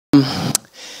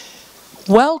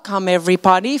Welcome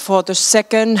everybody for the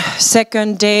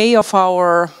second day of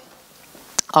our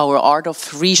Art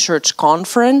of Research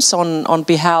conference on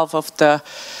behalf of the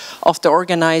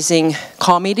organizing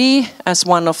committee. As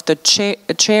one of the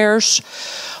chairs,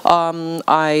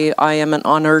 I am an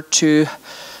honor to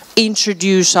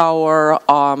introduce our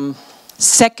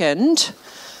second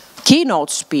keynote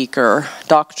speaker,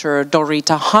 Dr.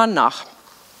 Dorita Hannah,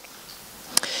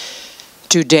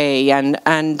 today, and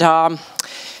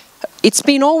it's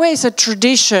been always a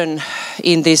tradition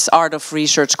in this Art of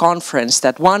Research conference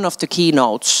that one of the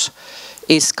keynotes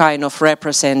is kind of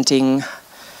representing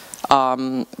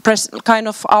kind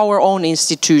of our own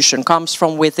institution, comes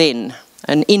from within,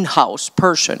 an in-house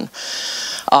person,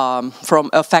 from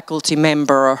a faculty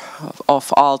member of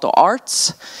Aalto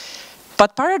Arts.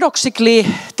 But paradoxically,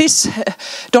 this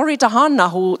Dorita Hannah,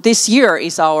 who this year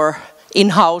is our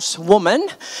in-house woman,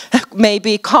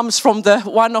 maybe comes from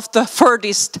one of the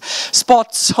furthest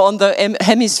spots on the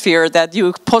hemisphere that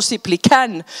you possibly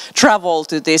can travel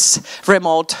to this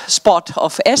remote spot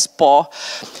of Espoo.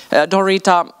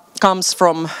 Dorita comes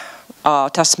from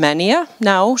Tasmania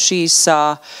now. She's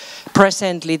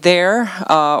presently there,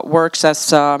 works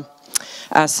as a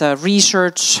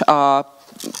research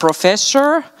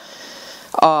professor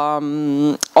of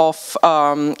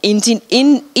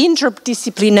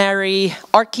interdisciplinary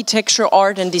architecture,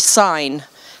 art and design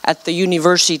at the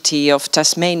University of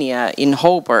Tasmania in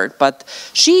Hobart. But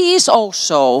she is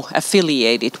also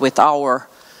affiliated with our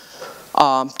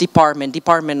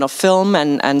Department of Film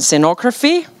and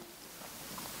Scenography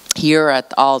here at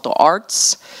Aalto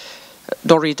Arts.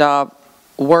 Dorita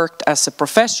worked as a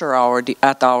professor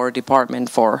at our department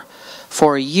for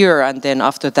a year, and then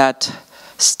after that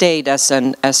stayed as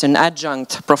an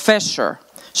adjunct professor.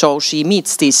 So she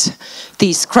meets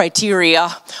these criteria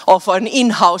of an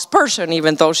in-house person,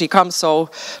 even though she comes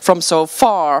from so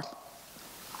far.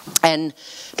 And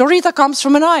Dorita comes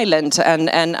from an island,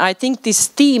 and I think this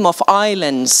theme of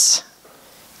islands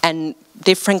and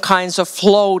different kinds of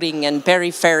floating and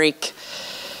peripheric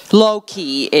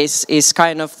low-key is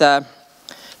kind of the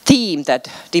theme that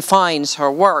defines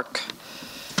her work.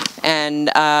 And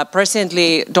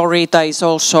presently, Dorita is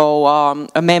also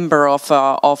a member of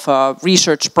a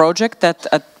research project that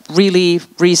really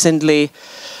recently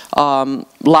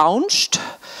launched,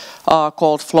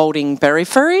 called Floating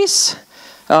Peripheries,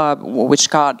 which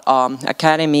got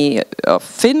Academy of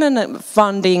Finland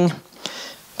funding.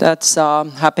 That's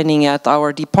happening at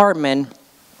our department.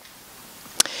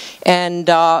 And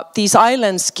these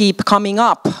islands keep coming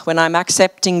up when I'm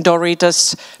accepting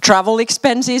Dorita's travel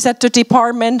expenses at the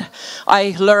department.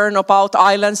 I learn about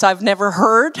islands I've never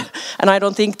heard, and I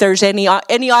don't think there's any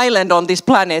island on this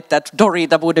planet that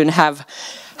Dorita wouldn't have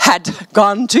had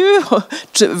gone to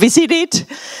visit it.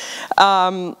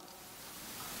 And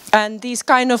these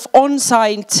kind of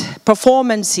on-site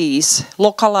performances,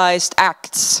 localized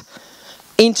acts,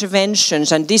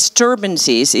 interventions and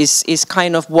disturbances is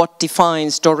kind of what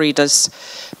defines Dorita's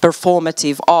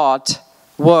performative art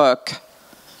work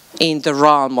in the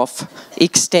realm of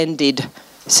extended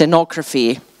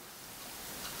scenography.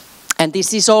 And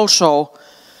this is also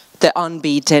the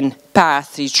unbeaten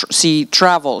path she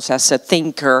travels as a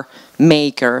thinker,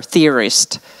 maker,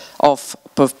 theorist of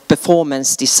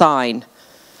performance design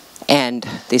and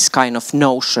this kind of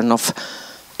notion of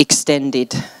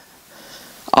extended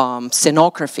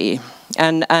scenography.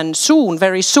 And soon,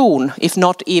 very soon, if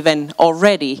not even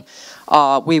already,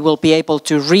 we will be able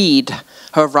to read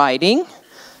her writing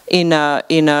in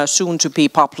a soon-to-be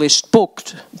published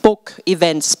book,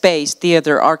 Event Space,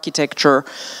 Theater, Architecture,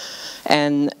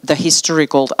 and the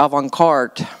Historical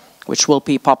Avant-Garde, which will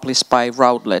be published by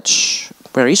Routledge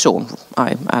very soon,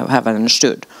 I have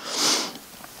understood.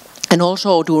 And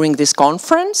also during this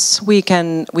conference, we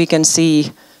can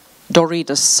see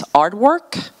Dorita's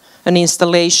artwork, an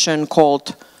installation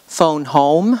called Phone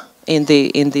Home in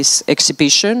this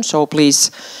exhibition, so please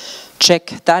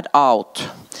check that out.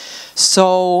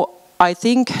 So I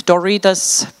think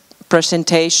Dorita's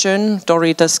presentation,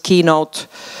 Dorita's keynote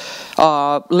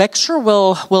lecture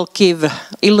will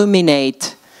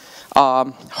illuminate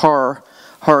her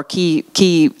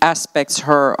key aspects,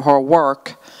 her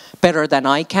work better than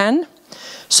I can.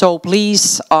 So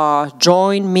please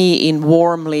join me in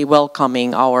warmly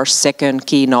welcoming our second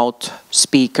keynote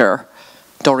speaker,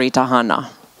 Dorita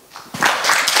Hannah.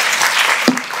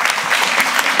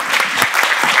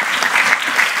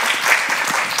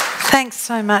 Thanks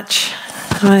so much.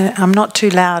 I'm not too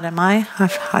loud, am I?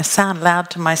 I sound loud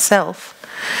to myself.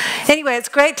 Anyway, it's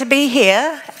great to be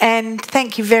here, and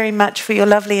thank you very much for your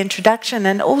lovely introduction.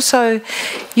 And also,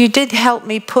 you did help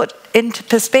me put into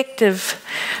perspective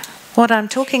what I'm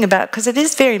talking about, because it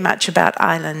is very much about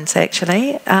islands,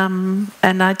 actually, and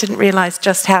I didn't realise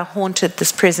just how haunted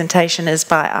this presentation is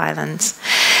by islands.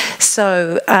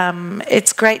 So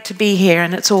it's great to be here,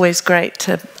 and it's always great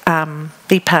to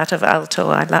be part of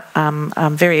Aalto.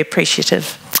 I'm very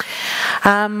appreciative.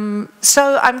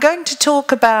 So I'm going to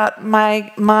talk about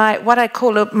my what I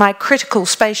call my critical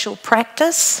spatial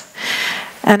practice,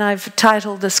 and I've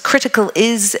titled this "Critical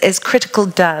is as Critical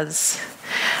Does."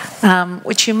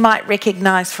 Which you might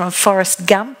recognise from Forrest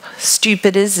Gump,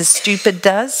 stupid is as stupid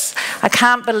does. I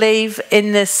can't believe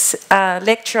in this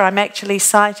lecture I'm actually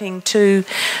citing two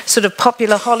sort of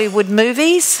popular Hollywood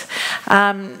movies,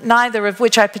 neither of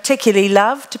which I particularly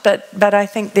loved, but I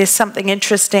think there's something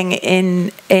interesting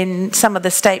in some of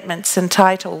the statements and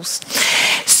titles.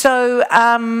 So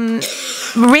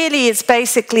really it's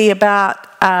basically about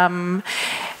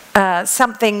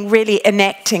something really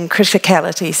enacting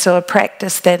criticality, so a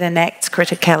practice that enacts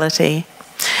criticality.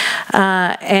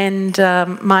 And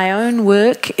my own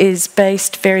work is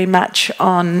based very much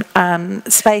on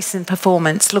space and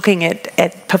performance, looking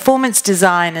at performance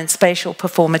design and spatial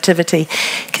performativity.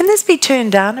 Can this be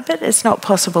turned down a bit? It's not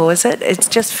possible, is it? It's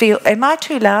just feel... Am I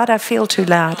too loud? I feel too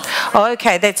loud. Oh,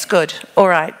 okay, that's good. All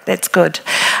right, that's good.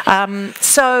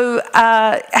 So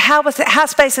how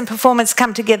space and performance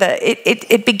come together?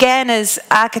 It began as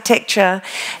architecture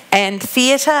and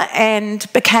theatre,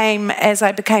 and became, as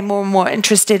I became more and more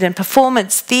interested in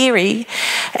performance theory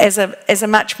as a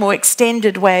much more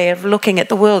extended way of looking at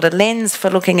the world, a lens for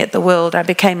looking at the world, I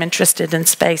became interested in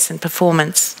space and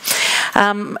performance.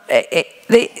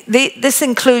 This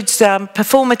includes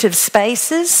performative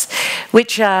spaces,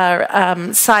 which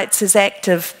are sites as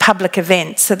active public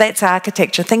events. So that's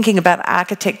architecture, thinking about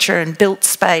architecture and built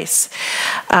space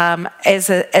as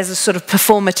a sort of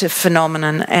performative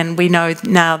phenomenon. And we know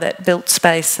now that built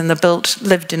space and the built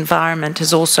lived environment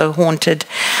is also haunted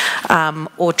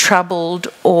or troubled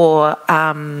or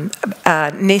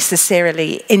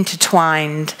necessarily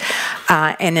intertwined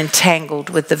and entangled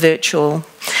with the virtual.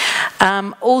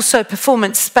 Also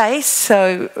performance space,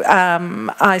 so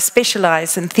I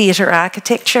specialise in theatre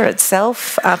architecture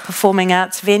itself, performing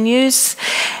arts venues,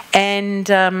 and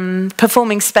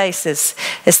performing spaces,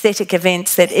 aesthetic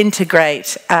events that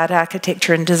integrate art,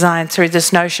 architecture and design through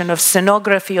this notion of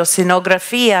scenography or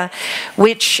scenografia,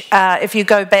 which if you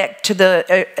go back to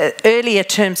the earlier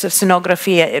terms of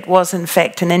scenografia, it was in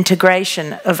fact an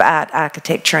integration of art,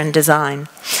 architecture and design.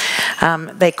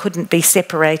 They couldn't be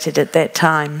separated at that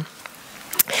time.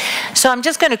 So I'm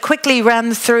just going to quickly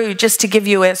run through just to give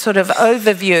you a sort of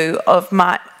overview of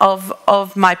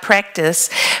my practice,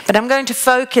 but I'm going to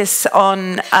focus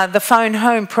on the Phone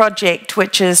Home project,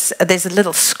 which is, there's a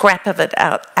little scrap of it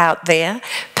out there,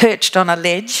 perched on a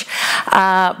ledge,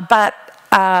 but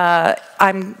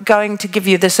I'm going to give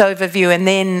you this overview and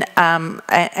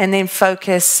then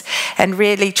focus and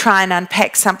really try and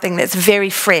unpack something that's very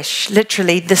fresh,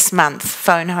 literally this month.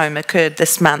 Phone Home occurred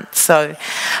this month, so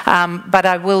but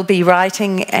I will be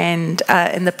writing and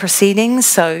in the proceedings.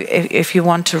 So if you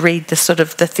want to read the sort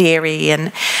of the theory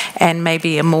and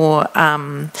maybe a more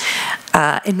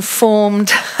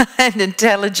informed and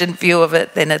intelligent view of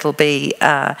it, then it'll be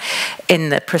in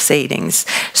the proceedings.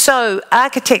 So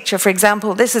architecture, for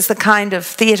example, this is the kind of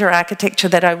theatre architecture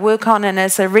that I work on, and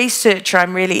as a researcher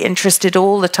I'm really interested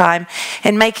all the time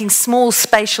in making small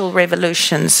spatial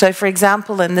revolutions. So for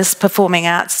example, in this performing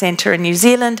arts centre in New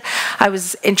Zealand, I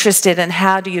was interested in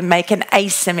how do you make an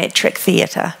asymmetric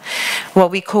theatre,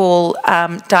 what we call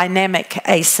dynamic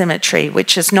asymmetry,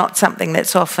 which is not something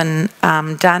that's often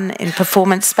done in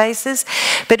performance spaces,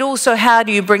 but also how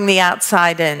do you bring the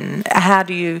outside in? How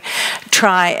do you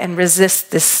try and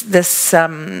resist this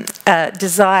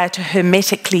desire to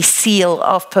hermetically seal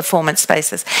off performance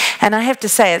spaces? And I have to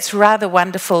say it's rather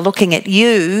wonderful looking at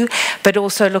you, but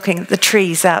also looking at the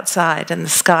trees outside and the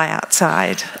sky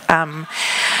outside.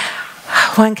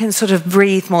 One can sort of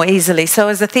breathe more easily. So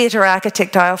as a theatre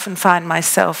architect, I often find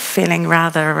myself feeling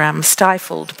rather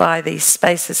stifled by these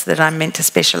spaces that I'm meant to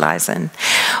specialise in.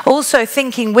 Also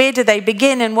thinking, where do they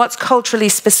begin and what's culturally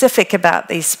specific about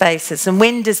these spaces? And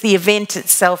when does the event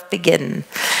itself begin?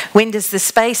 When does the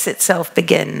space itself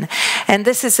begin? And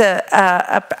this is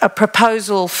a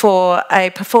proposal for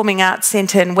a performing arts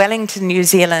centre in Wellington, New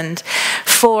Zealand,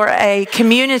 for a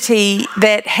community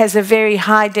that has a very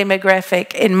high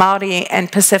demographic in Māori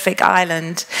and Pacific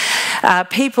Island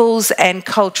peoples and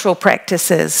cultural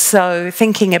practices. So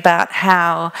thinking about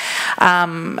how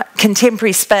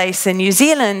contemporary space in New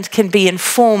Zealand can be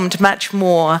informed much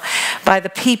more by the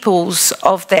peoples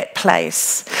of that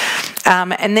place.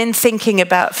 and then thinking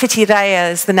about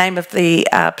Whitireia is the name of the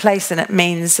place, and it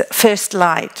means first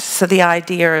light. So the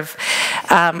idea of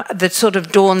the sort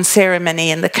of dawn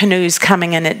ceremony and the canoes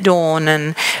coming in at dawn,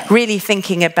 and really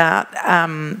thinking about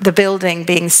the building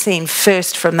being seen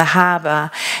first from the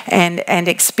harbour and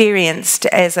experienced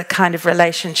as a kind of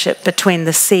relationship between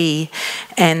the sea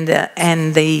and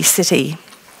the city.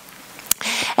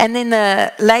 And then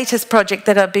the latest project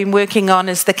that I've been working on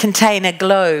is the container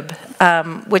globe,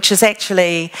 which is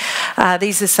actually,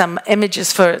 these are some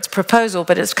images for its proposal,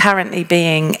 but it's currently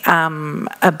being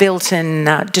built in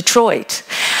Detroit.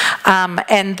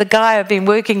 And the guy I've been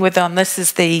working with on this is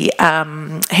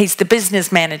he's the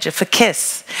business manager for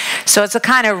KISS. So it's a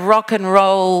kind of rock and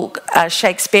roll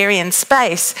Shakespearean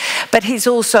space, but he's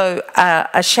also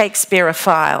a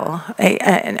Shakespeareophile.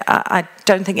 I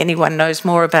don't think anyone knows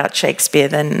more about Shakespeare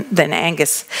than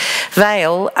Angus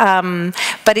Vale,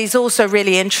 but he's also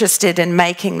really interested in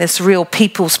making this real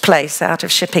people's place out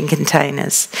of shipping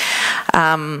containers.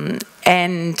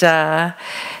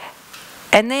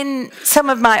 And then some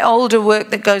of my older work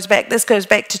that goes back, this goes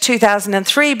back to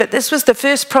 2003, but this was the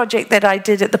first project that I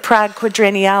did at the Prague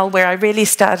Quadrennial, where I really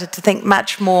started to think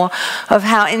much more of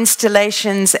how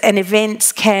installations and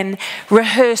events can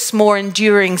rehearse more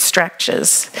enduring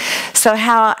structures. So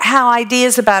how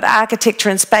ideas about architecture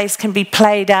and space can be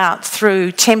played out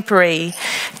through temporary,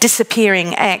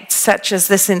 disappearing acts, such as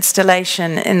this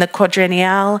installation in the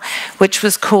Quadrennial, which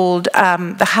was called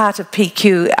The Heart of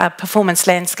PQ, a performance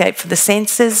landscape for the senses.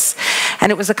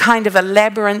 And it was a kind of a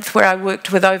labyrinth where I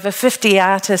worked with over 50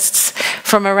 artists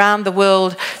from around the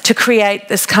world to create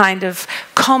this kind of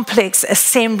complex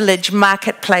assemblage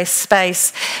marketplace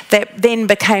space that then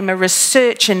became a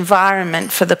research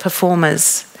environment for the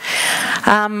performers.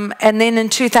 And then in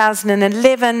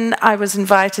 2011, I was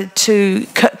invited to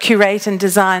curate and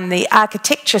design the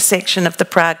architecture section of the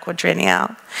Prague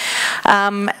Quadrennial.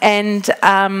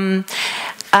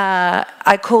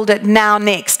 I called it Now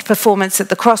Next, Performance at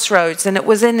the Crossroads, and it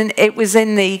was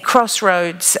in the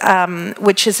Crossroads,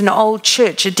 which is an old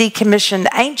church, a decommissioned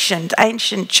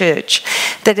ancient church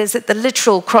that is at the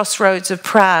literal crossroads of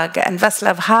Prague, and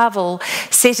Václav Havel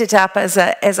set it up as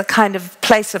a kind of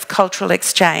place of cultural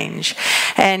exchange.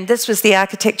 And this was the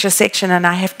architecture section, and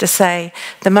I have to say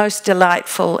the most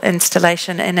delightful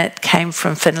installation in it came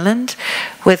from Finland,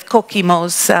 with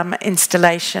Kokimo's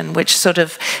installation, which sort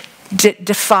of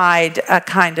defied a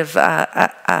kind of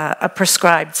a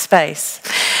prescribed space.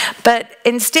 But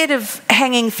instead of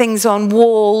hanging things on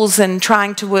walls and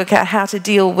trying to work out how to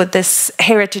deal with this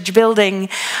heritage building,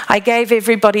 I gave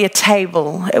everybody a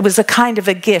table. It was a kind of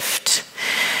a gift.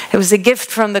 It was a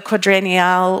gift from the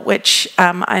Quadrennial, which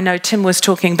I know Tim was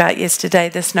talking about yesterday,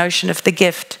 this notion of the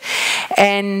gift.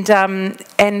 And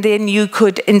then you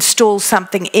could install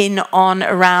something in, on,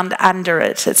 around, under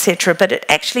it, etc. But it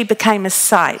actually became a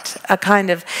site, a kind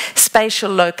of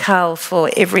spatial locale for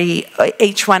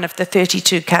each one of the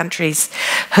 32 countries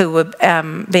who were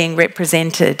being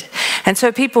represented. And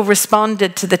so people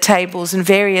responded to the tables in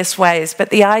various ways, but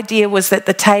the idea was that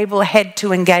the table had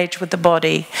to engage with the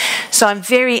body. So I'm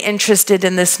very interested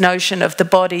in this notion of the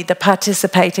body, the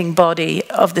participating body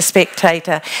of the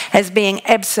spectator, as being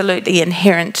absolutely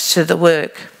inherent to the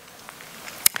work.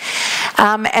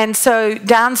 And so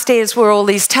downstairs were all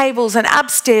these tables, and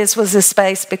upstairs was a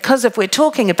space, because if we're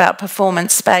talking about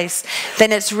performance space,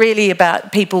 then it's really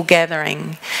about people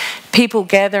gathering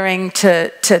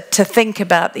to think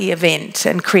about the event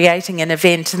and creating an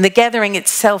event, and the gathering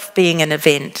itself being an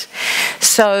event.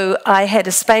 So I had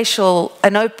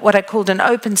what I called an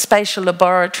open spatial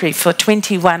laboratory for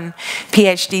 21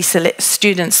 PhD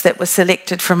students that were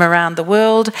selected from around the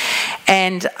world,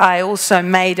 and I also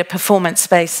made a performance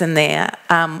space in there,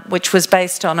 which was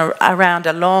based on around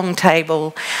a long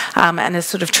table and a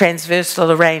sort of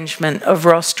transversal arrangement of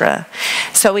rostra.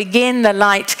 So again, the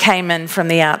light came in from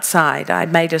the outside. I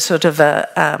made a sort of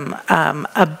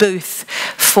a booth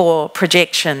for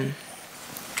projection.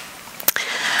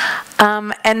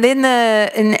 And then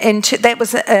that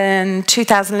was in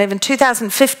 2011.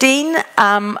 2015,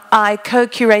 I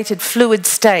co-curated Fluid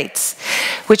States,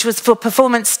 which was for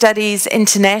Performance Studies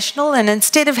International. And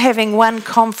instead of having one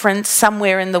conference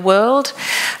somewhere in the world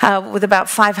with about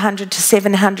 500 to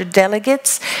 700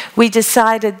 delegates, we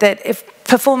decided that if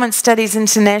Performance Studies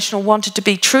International wanted to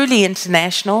be truly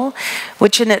international,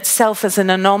 which in itself is an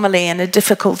anomaly and a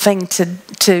difficult thing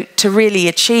to really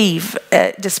achieve,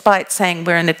 despite saying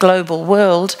we're in a global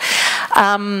world,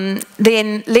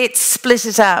 then let's split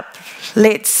it up.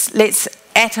 Let's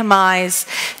atomize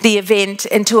the event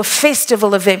into a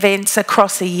festival of events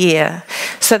across a year.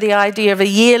 So the idea of a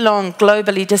year-long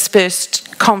globally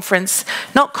dispersed conference,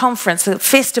 not conference, a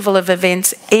festival of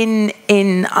events in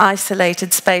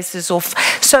isolated spaces, or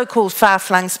so-called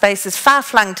far-flung spaces,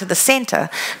 far-flung to the centre.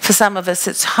 For some of us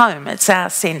it's home, it's our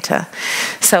centre.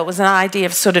 So it was an idea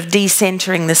of sort of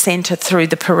decentering the centre through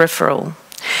the peripheral.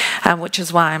 Which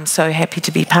is why I'm so happy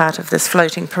to be part of this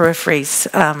Floating Peripheries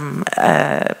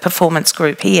performance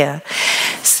group here.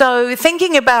 So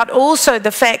thinking about also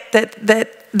the fact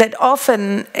that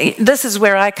often, this is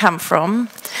where I come from,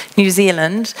 New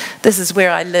Zealand, this is where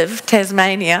I live,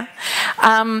 Tasmania,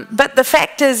 but the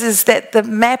fact is that the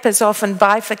map is often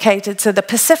bifurcated, so the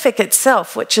Pacific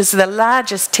itself, which is the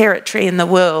largest territory in the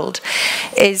world,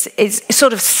 is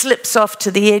sort of slips off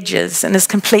to the edges and is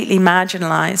completely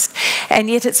marginalised, and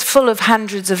yet it's full of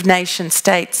hundreds of nation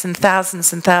states and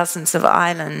thousands of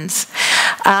islands.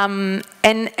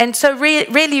 And so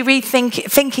really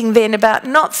thinking then about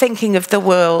not thinking of the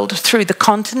world through the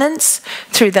continents,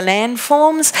 through the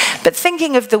landforms, but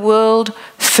thinking of the world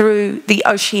through the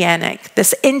oceanic,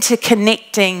 this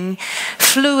interconnecting,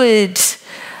 fluid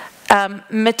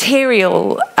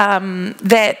material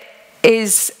that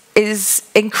is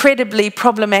incredibly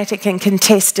problematic and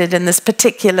contested in this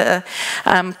particular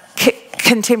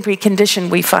contemporary condition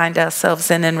we find ourselves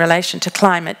in relation to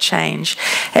climate change,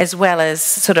 as well as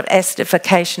sort of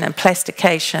acidification and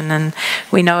plastication, and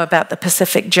we know about the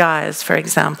Pacific gyres, for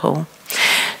example.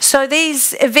 So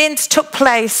these events took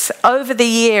place over the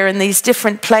year in these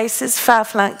different places,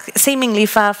 seemingly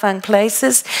far-flung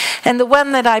places, and the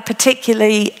one that I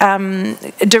particularly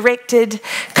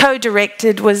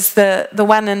co-directed was the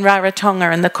one in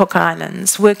Rarotonga in the Cook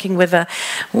Islands, working with a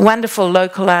wonderful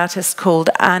local artist called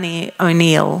Arnie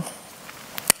O'Neill.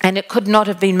 And it could not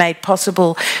have been made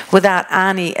possible without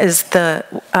Arnie as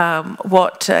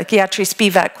what Gayatri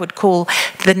Spivak would call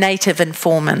the native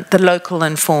informant, the local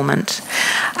informant.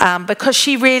 Because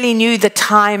she really knew the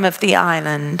time of the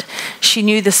island. She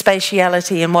knew the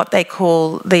spatiality and what they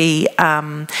call the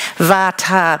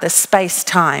vata, the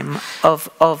space-time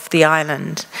of the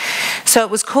island. So it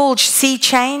was called Sea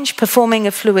Change, Performing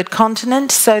a Fluid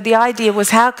Continent. So the idea was,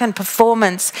 how can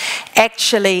performance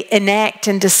actually enact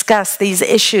and discuss these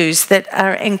issues that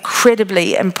are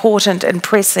incredibly important and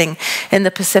pressing in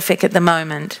the Pacific at the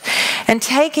moment. And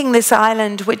taking this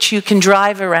island, which you can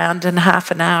drive around in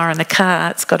half an hour in a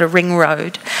car, it's got a ring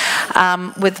road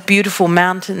with beautiful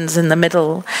mountains in the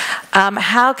middle.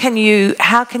 How can you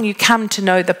come to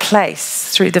know the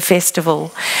place through the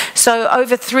festival? So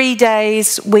over 3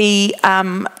 days, we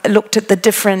looked at the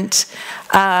different.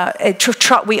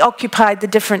 We occupied the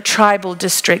different tribal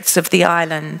districts of the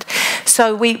island.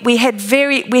 So we had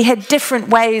different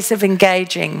ways of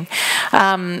engaging,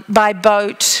 by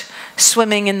boat,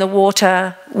 swimming in the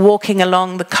water, walking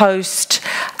along the coast,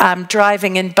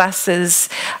 driving in buses,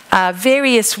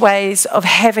 various ways of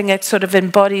having a sort of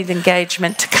embodied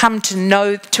engagement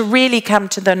to really come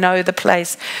to know the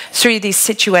place through these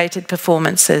situated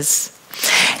performances.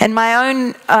 And my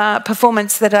own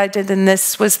performance that I did in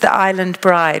this was the Island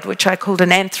Bride, which I called an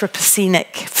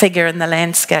anthropocenic figure in the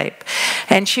landscape.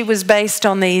 And she was based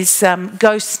on these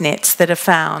ghost nets that are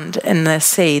found in the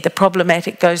sea, the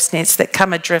problematic ghost nets that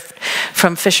come adrift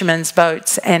from fishermen's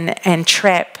boats and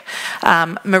trap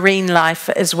marine life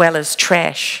as well as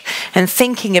trash. And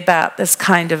thinking about this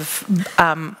kind of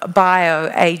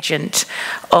bio-agent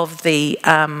of this,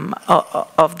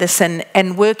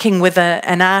 and working with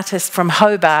an artist from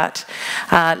Hobart,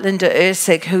 Linda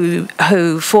Ursig,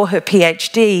 who for her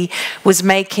PhD was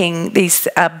making these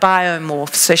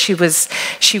biomorphs. So she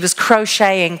was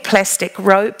crocheting plastic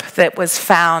rope that was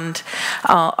found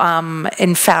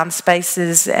in found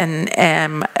spaces, and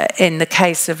in the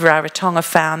case of Rarotonga,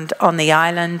 found on the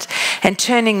island, and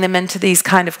turning them into these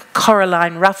kind of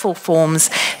coralline ruffle forms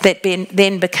that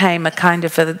then became a kind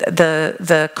of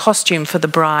the costume for the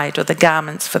bride, or the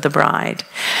garments for the bride.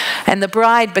 And the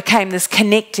bride became this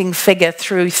connecting figure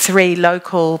through 3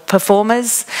 local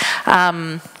performers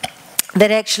that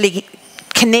actually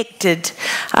connected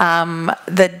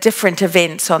the different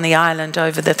events on the island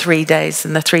over the 3 days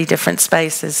in the 3 different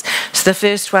spaces. So the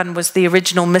first one was the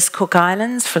original Miss Cook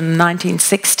Islands from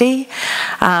 1960,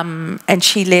 and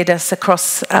she led us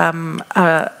across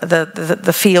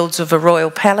the fields of a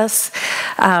royal palace.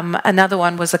 Another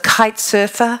one was a kite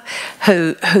surfer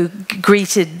who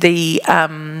greeted the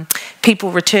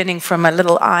people returning from a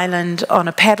little island on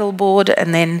a paddleboard,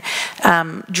 and then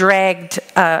dragged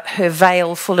her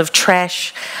veil full of trash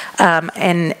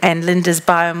and Linda's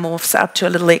biomorphs up to a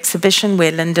little exhibition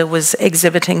where Linda was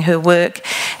exhibiting her work.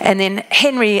 And then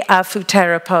Henry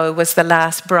Afutarapo was the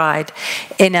last bride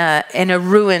in a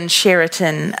ruined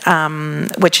Sheraton,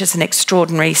 which is an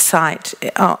extraordinary site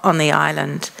on the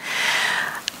island.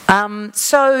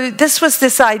 So this was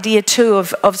this idea too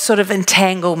of sort of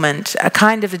entanglement, a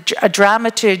kind of a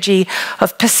dramaturgy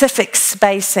of Pacific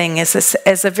spacing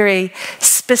as a very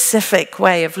specific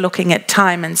way of looking at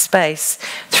time and space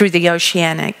through the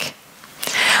oceanic.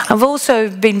 I've also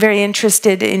been very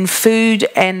interested in food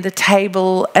and the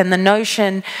table and the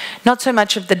notion, not so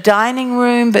much of the dining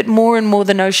room, but more and more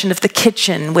the notion of the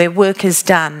kitchen, where work is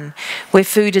done, where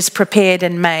food is prepared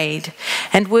and made.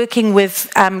 And working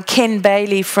with Ken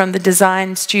Bailey from the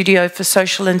Design Studio for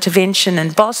Social Intervention in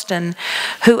Boston,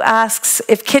 who asks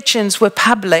if kitchens were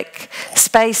public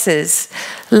spaces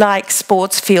like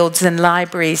sports fields and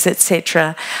libraries,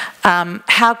 etc.,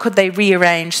 how could they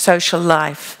rearrange social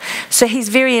life? So he's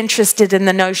very interested in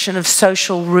the notion of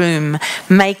social room,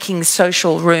 making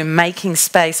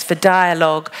space for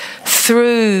dialogue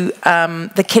through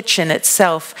the kitchen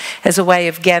itself as a way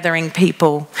of gathering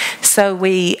people. So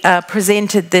we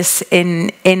presented this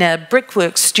in a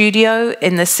brickwork studio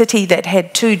in the city that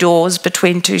had 2 doors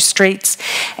between 2 streets,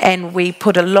 and we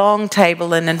put a long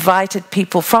table and invited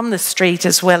people from the street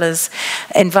as well as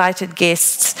invited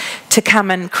guests to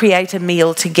come and create a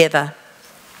meal together.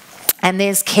 And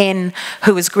there's Ken,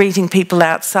 who was greeting people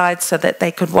outside so that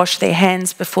they could wash their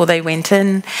hands before they went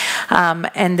in.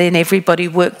 And then everybody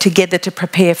worked together to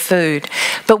prepare food.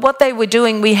 But what they were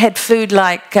doing, we had food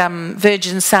like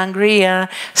virgin sangria,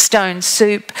 stone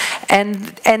soup,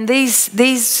 and these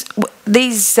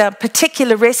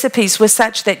particular recipes were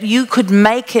such that you could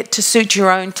make it to suit your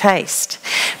own taste.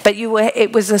 But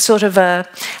it was a sort of a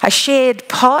shared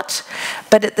pot,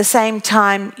 but at the same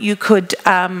time you could,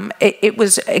 it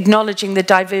was acknowledging the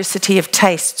diversity of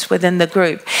tastes within the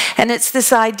group. And it's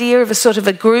this idea of a sort of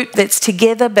a group that's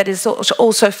together but is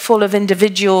also full of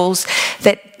individuals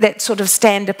that sort of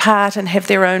stand apart and have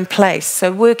their own place.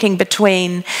 So working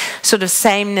between sort of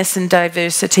sameness and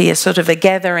diversity, a sort of a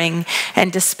gathering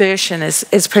and dispersion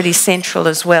is pretty central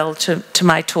as well to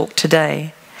my talk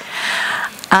today.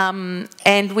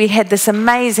 And we had this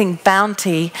amazing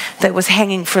bounty that was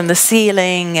hanging from the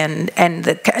ceiling and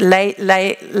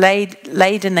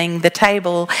ladening the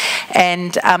table.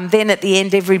 And then at the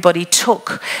end, everybody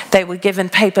they were given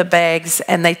paper bags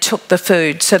and they took the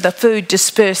food. So the food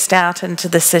dispersed out into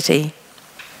the city.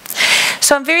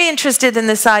 So I'm very interested in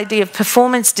this idea of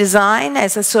performance design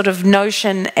as a sort of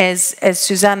notion, as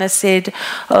Susanna said,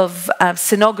 of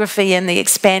scenography in the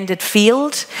expanded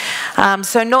field.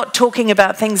 So not talking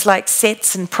about things like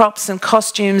sets and props and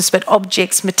costumes, but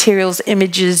objects, materials,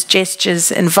 images,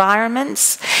 gestures,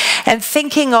 environments, and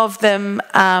thinking of them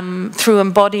through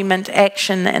embodiment,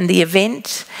 action, and the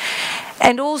event.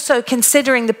 And also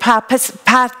considering the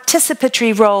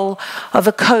participatory role of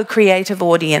a co-creative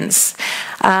audience.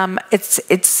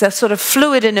 It's a sort of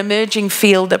fluid and emerging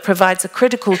field that provides a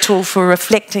critical tool for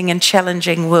reflecting and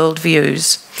challenging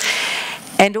worldviews.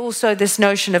 And also this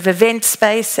notion of event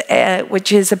space,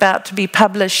 which is about to be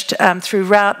published through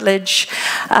Routledge,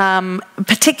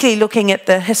 particularly looking at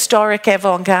the historic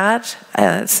avant-garde.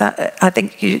 I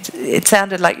think it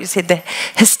sounded like you said the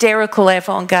hysterical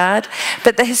avant-garde.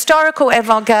 But the historical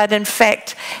avant-garde, in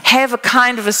fact, have a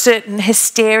kind of a certain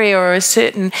hysteria or a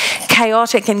certain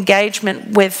chaotic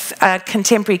engagement with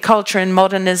contemporary culture and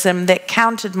modernism that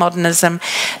countered modernism,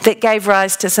 that gave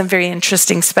rise to some very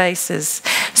interesting spaces.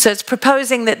 So it's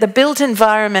proposing that the built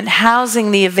environment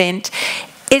housing the event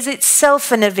is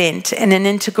itself an event and an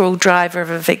integral driver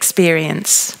of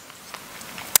experience.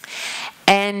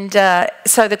 And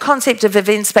so the concept of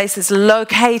event space is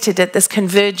located at this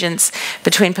convergence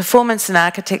between performance and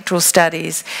architectural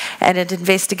studies, and it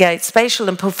investigates spatial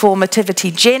and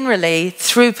performativity generally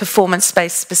through performance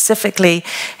space specifically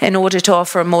in order to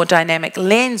offer a more dynamic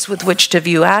lens with which to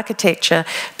view architecture,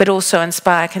 but also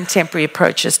inspire contemporary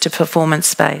approaches to performance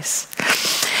space.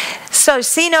 So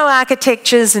Sino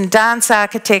architectures and dance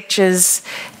architectures,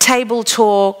 table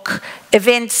talk,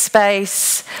 event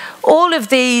space, all of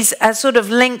these are sort of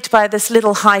linked by this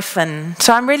little hyphen.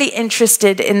 So I'm really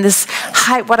interested in this,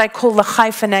 what I call the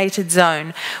hyphenated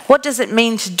zone. What does it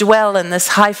mean to dwell in this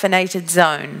hyphenated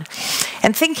zone?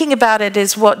 And thinking about it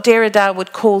is what Derrida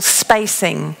would call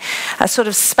spacing, a sort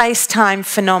of space-time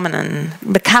phenomenon,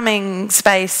 becoming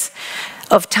space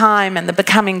of time and the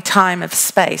becoming time of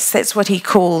space. That's what he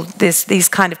called these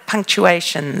kind of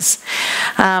punctuations.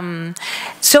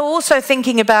 So also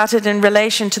thinking about it in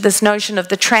relation to this notion of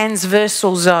the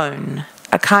transversal zone.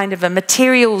 a kind of a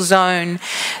material zone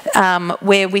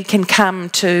where we can come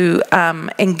to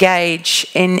engage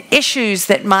in issues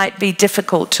that might be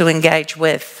difficult to engage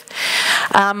with.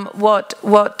 What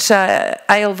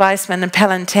Eyal Weissman and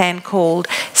Palantan called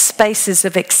spaces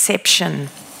of exception.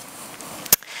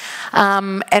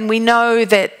 And we know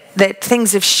that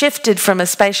things have shifted from a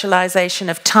spatialization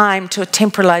of time to a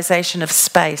temporalization of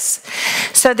space.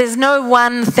 So there's no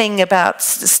one thing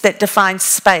that defines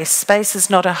space. Space is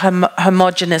not a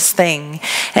homogeneous thing,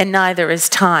 and neither is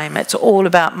time. It's all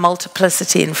about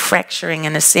multiplicity and fracturing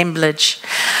and assemblage.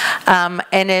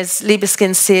 And as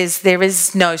Libeskind says, there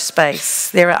is no space.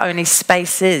 There are only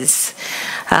spaces,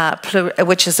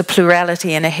 which is a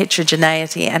plurality and a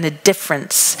heterogeneity and a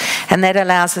difference. And that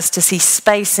allows us to see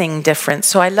spacing difference.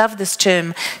 So I love this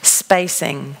term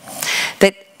spacing,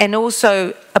 and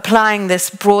also applying this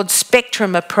broad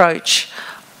spectrum approach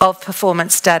of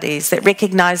performance studies that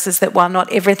recognises that while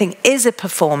not everything is a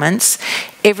performance,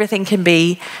 everything can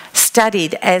be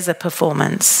studied as a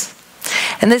performance.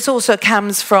 And this also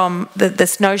comes from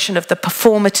this notion of the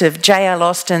performative, J.L.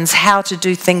 Austin's How to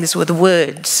Do Things with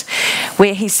Words,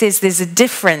 where he says there's a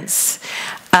difference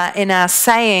in our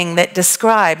saying that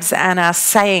describes and our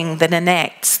saying that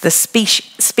enacts, the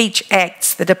speech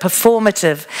acts that are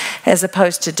performative as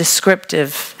opposed to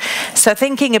descriptive. So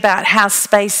thinking about how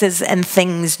spaces and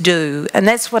things do, and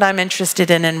that's what I'm interested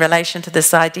in relation to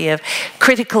this idea of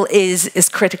critical is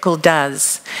critical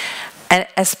does.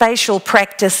 A spatial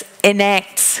practice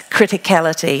enacts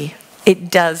criticality. It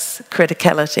does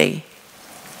criticality.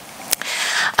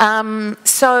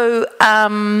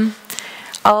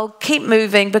 I'll keep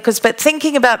moving but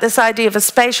thinking about this idea of a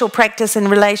spatial practice in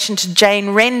relation to Jane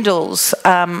Rendell's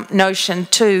notion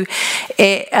too,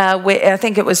 where I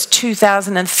think it was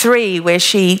 2003, where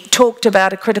she talked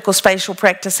about a critical spatial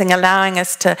practicing allowing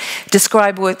us to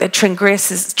describe work that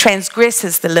transgresses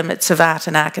the limits of art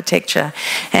and architecture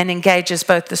and engages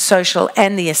both the social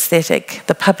and the aesthetic,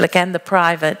 the public and the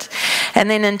private. And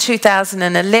then in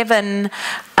 2011,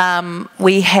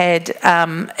 we had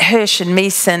Hirsch and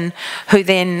Meeson, who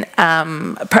then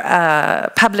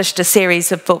published a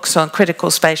series of books on critical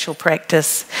spatial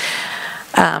practice.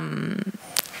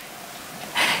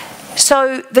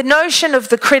 So the notion of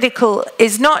the critical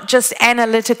is not just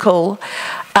analytical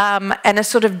and a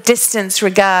sort of distance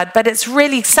regard, but it's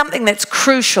really something that's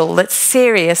crucial, that's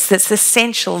serious, that's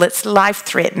essential, that's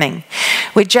life-threatening,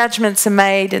 where judgments are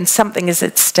made and something is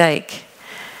at stake.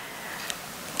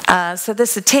 So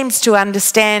this attempts to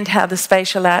understand how the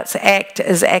spatial arts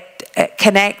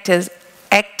can act as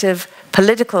active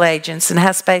political agents and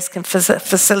how space can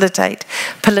facilitate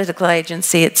political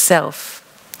agency itself.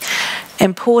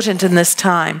 Important in this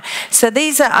time. So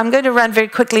these are, I'm going to run very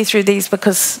quickly through these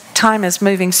because time is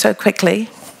moving so quickly.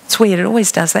 It's weird, it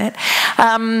always does that.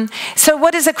 So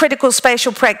what is a critical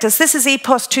spatial practice? This is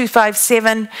EPOS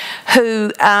 257,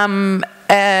 who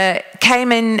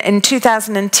came in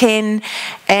 2010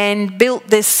 and built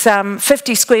this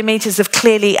 50 square metres of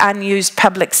clearly unused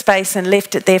public space and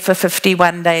left it there for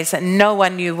 51 days, and no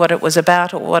one knew what it was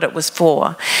about or what it was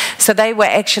for. So they were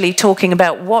actually talking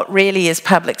about what really is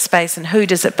public space and who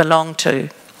does it belong to.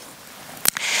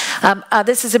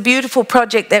 This is a beautiful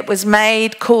project that was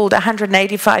made called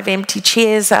 185 Empty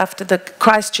Chairs after the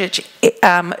Christchurch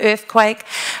earthquake.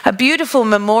 A beautiful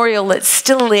memorial that's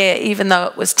still there even though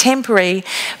it was temporary,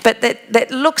 but that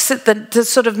looks at the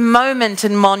sort of moment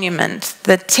and monument,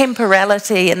 the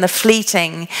temporality and the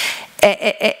fleeting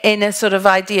in a sort of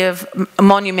idea of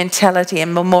monumentality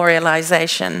and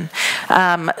memorialisation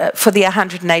for the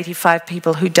 185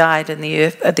 people who died in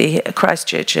the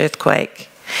Christchurch earthquake.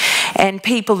 And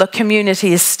people, the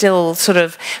community is still sort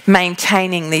of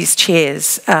maintaining these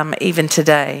chairs even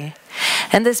today.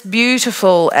 And this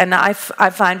beautiful, and I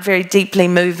find very deeply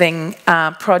moving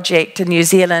project in New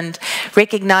Zealand,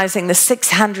 recognising the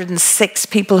 606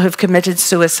 people who've committed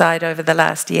suicide over the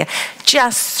last year,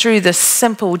 just through the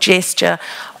simple gesture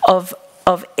of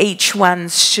each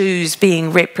one's shoes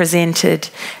being represented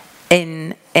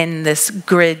in this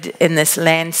grid, in this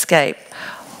landscape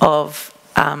of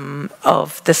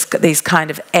these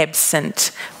kind of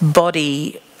absent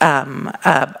body,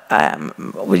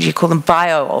 what do you call them,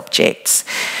 bio-objects.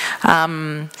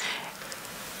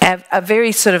 A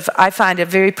very sort of, I find it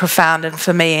very profound and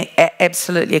for me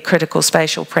absolutely a critical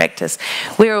spatial practice.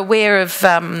 We're aware of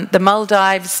the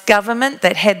Maldives government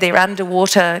that had their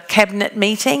underwater cabinet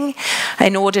meeting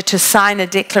in order to sign a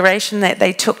declaration that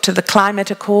they took to the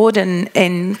climate accord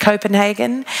in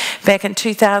Copenhagen back in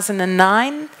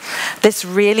 2009. This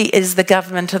really is the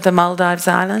government of the Maldives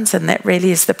Islands, and that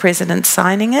really is the president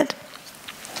signing it.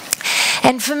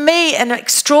 And for me, an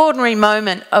extraordinary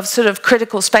moment of sort of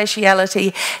critical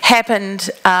spatiality happened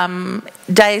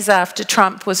days after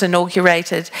Trump was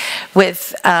inaugurated,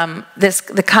 with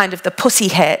the kind of the pussy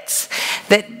hats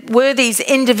that were these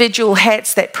individual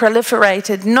hats that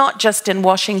proliferated not just in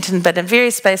Washington but in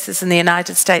various spaces in the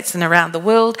United States and around the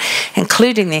world,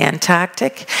 including the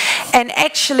Antarctic, and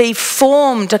actually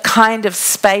formed a kind of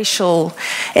spatial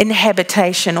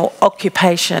inhabitation or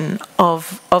occupation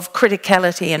of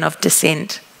criticality and of dissent.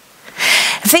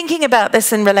 Thinking about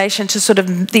this in relation to sort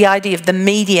of the idea of the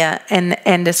media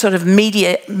and the sort of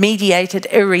mediated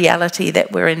irreality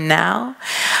that we're in now,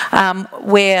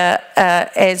 where,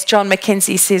 as John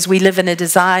Mackenzie says, we live in a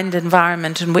designed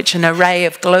environment in which an array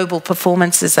of global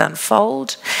performances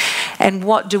unfold. And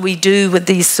what do we do with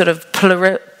these sort of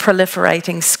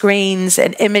proliferating screens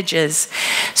and images?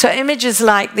 So images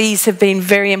like these have been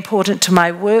very important to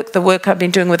my work, the work I've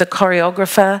been doing with a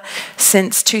choreographer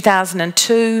since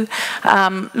 2002,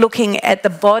 looking at the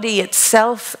body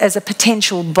itself as a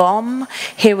potential bomb,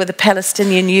 here with a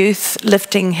Palestinian youth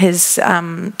lifting his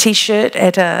T-shirt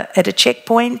at a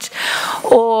checkpoint,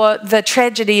 or the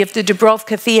tragedy of the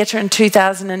Dubrovka Theatre in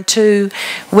 2002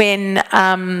 when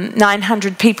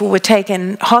 900 people were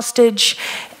taken hostage,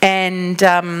 and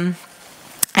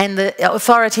the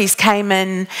authorities came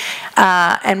in,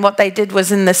 and what they did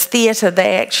was, in this theatre,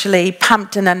 they actually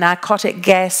pumped in a narcotic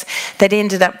gas that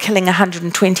ended up killing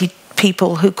 120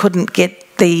 people who couldn't get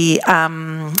the,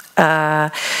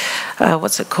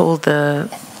 what's it called, the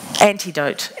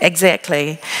antidote,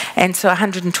 exactly. And so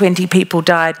 120 people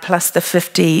died, plus the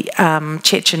 50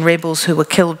 Chechen rebels who were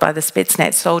killed by the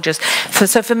Spetsnaz soldiers.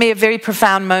 So for me, a very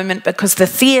profound moment, because the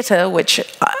theatre, which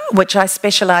I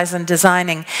specialise in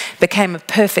designing, became a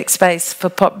perfect space for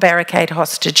barricade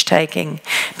hostage taking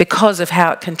because of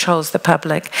how it controls the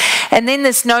public. And then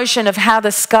this notion of how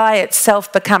the sky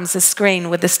itself becomes a screen,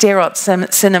 with the Sderot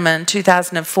cinema in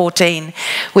 2014,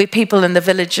 where people in the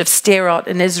village of Sderot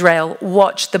in Israel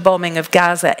watched the bombing of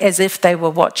Gaza as if they were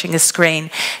watching a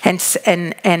screen, and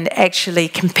actually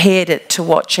compared it to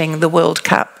watching the World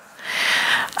Cup.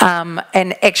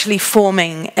 And actually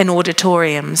forming an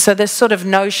auditorium. So this sort of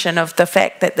notion of the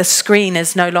fact that the screen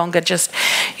is no longer just,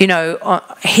 you know,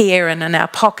 here and in our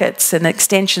pockets and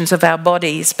extensions of our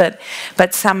bodies, but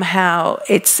somehow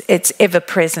it's ever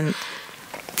present.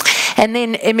 And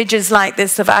then images like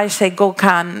this of Ayse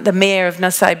Gokhan, the mayor of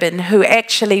Nusaybin, who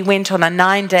actually went on a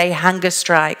 9-day hunger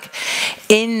strike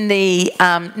in the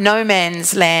no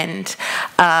man's land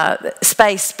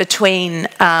space between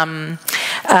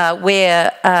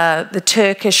where the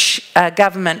Turkish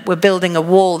government were building a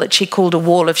wall that she called a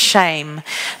wall of shame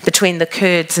between the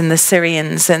Kurds and the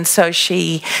Syrians. And so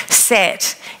she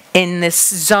sat in this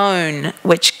zone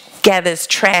which gathers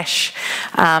trash,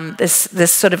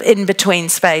 this sort of in-between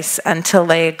space, until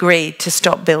they agreed to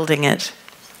stop building it.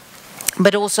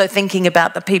 But also thinking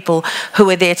about the people who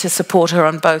were there to support her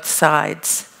on both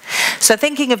sides. So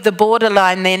thinking of the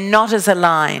borderline then not as a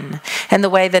line, and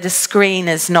the way that a screen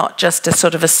is not just a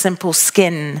sort of a simple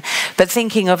skin, but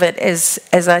thinking of it as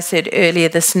I said earlier,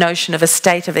 this notion of a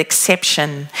state of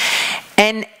exception.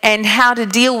 And how to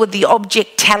deal with the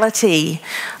objectality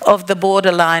of the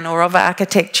borderline or of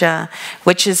architecture,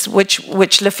 which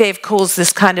Lefebvre calls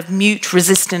this kind of mute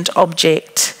resistant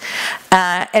object,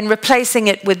 and replacing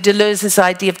it with Deleuze's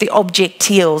idea of the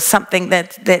objectile, something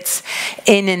that's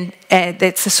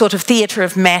a sort of theatre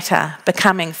of matter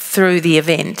becoming through the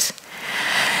event.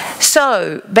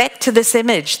 So back to this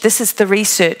image. This is the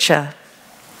researcher.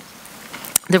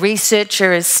 The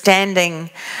researcher is standing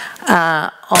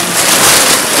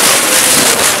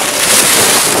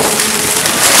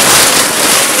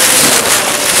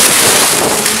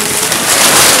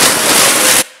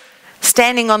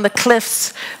on the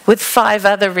cliffs with 5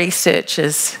 other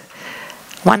researchers,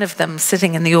 one of them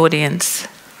sitting in the audience.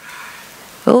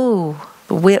 Oh,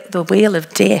 the wheel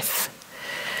of death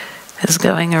is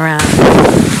going around.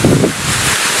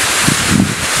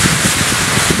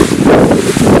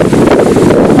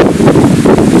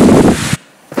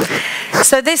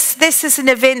 So this is an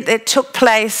event that took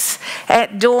place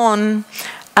at dawn,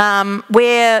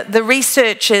 where the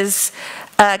researchers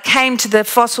came to the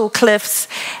fossil cliffs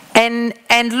and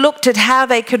looked at how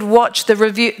they could watch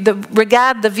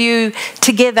regard the view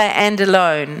together and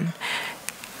alone,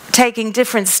 taking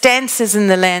different stances in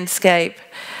the landscape,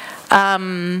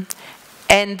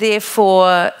 and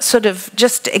therefore sort of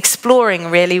just exploring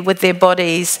really with their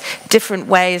bodies different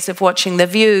ways of watching the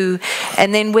view.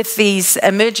 And then with these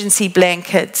emergency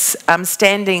blankets,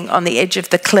 standing on the edge of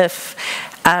the cliff,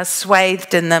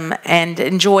 swathed in them, and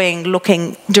enjoying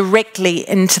looking directly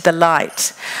into the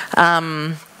light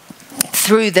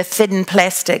through the thin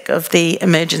plastic of the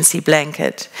emergency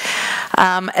blanket.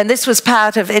 And this was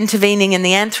part of intervening in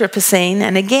the Anthropocene.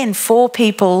 And again, 4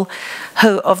 people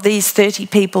of these 30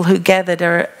 people who gathered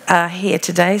are here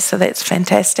today, so that's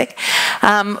fantastic.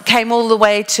 Came all the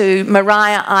way to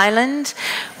Maria Island,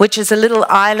 which is a little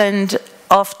island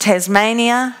off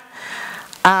Tasmania,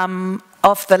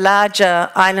 off the larger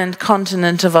island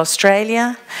continent of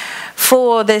Australia,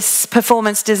 for this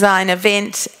performance design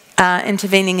event,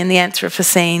 intervening in the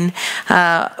Anthropocene,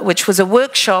 which was a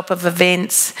workshop of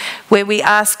events where we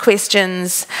asked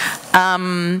questions.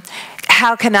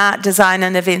 How can art, design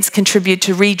and events contribute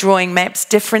to redrawing maps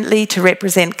differently to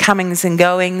represent comings and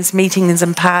goings, meetings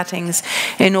and partings,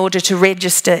 in order to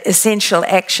register essential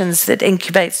actions that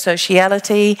incubate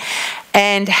sociality?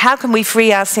 And how can we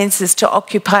free our senses to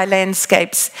occupy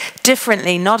landscapes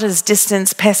differently, not as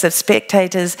distant, passive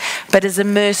spectators, but as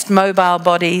immersed mobile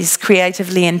bodies,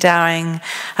 creatively endowing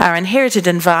our inherited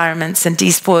environments and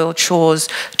despoiled shores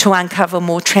to uncover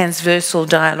more transversal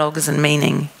dialogues and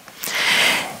meaning?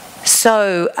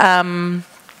 So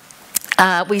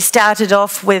we started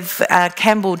off with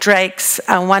Campbell Drake's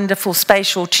wonderful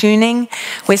spatial tuning,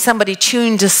 where somebody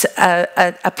tuned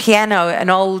a piano, an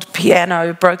old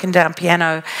piano, broken down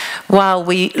piano, while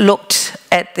we looked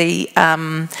at the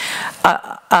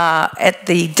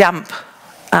dump,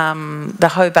 the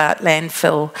Hobart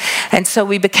landfill. And so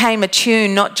we became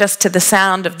attuned not just to the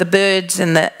sound of the birds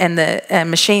and the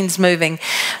machines moving,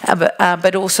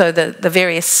 but also the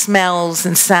various smells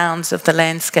and sounds of the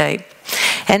landscape.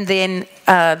 And then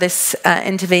this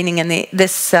intervening in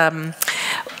this work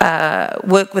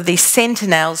with these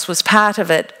sentinels was part of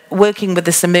it, working with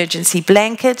this emergency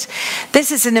blanket. This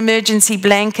is an emergency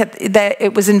blanket that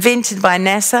it was invented by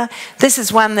NASA. This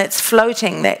is one that's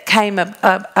floating that came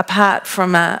apart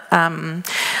from a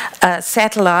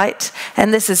satellite,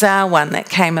 and this is our one that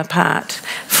came apart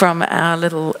from our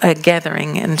little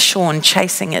gathering, and Sean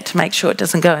chasing it to make sure it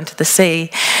doesn't go into the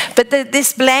sea. But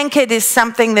this blanket is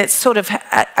something that's sort of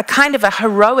a kind of a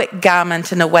heroic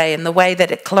garment in a way, in the way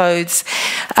that it clothes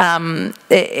the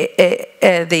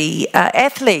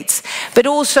athletes, but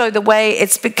also the way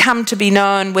it's become to be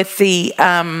known with the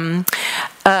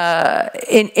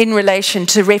in relation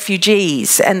to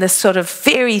refugees, and this sort of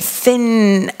very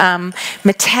thin,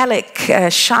 metallic,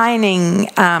 shining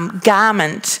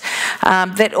garment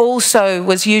that also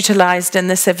was utilised in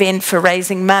this event for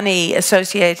raising money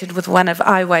associated with one of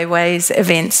Ai Weiwei's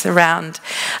events around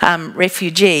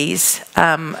refugees,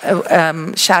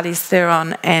 Charlize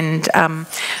Theron and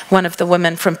one of the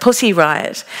women from Pussy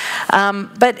Riot.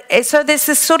 So there's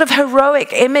this sort of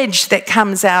heroic image that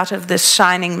comes out of this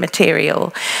shining material.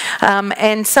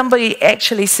 And somebody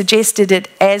actually suggested it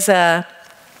as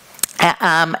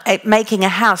making a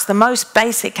house, the most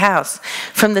basic house,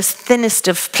 from the thinnest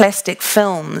of plastic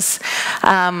films.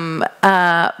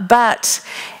 But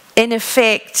in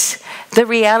effect, the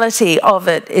reality of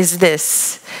it is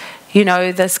this. You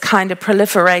know, this kind of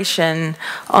proliferation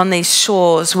on these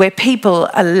shores where people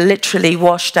are literally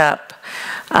washed up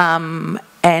and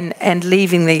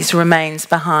leaving these remains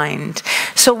behind.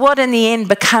 So what in the end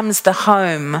becomes the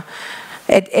home?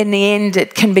 In the end,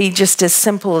 it can be just as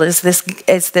simple as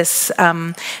this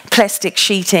plastic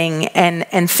sheeting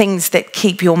and things that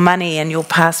keep your money and your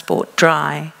passport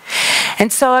dry.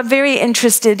 And so I'm very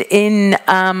interested in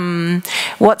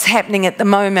what's happening at the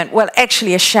moment. Well,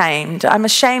 actually ashamed. I'm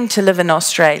ashamed to live in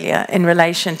Australia in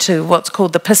relation to what's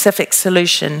called the Pacific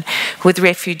Solution with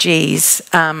refugees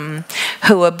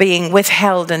who are being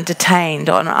withheld and detained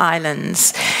on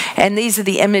islands. And these are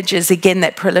the images, again,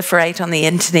 that proliferate on the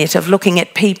internet of looking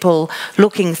at people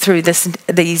looking through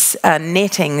these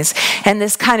nettings and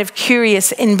this kind of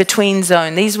curious in-between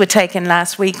zone. These were taken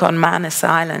last week on Manus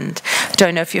Island. I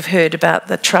don't know if you've heard about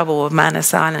the trouble of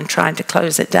Manus Island trying to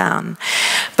close it down.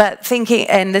 But thinking,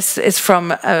 and this is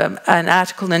from an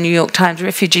article in the New York Times,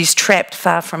 Refugees Trapped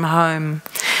Far From Home.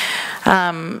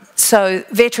 So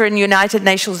veteran United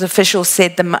Nations officials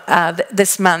said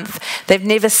this month they've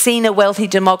never seen a wealthy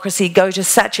democracy go to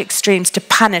such extremes to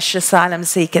punish asylum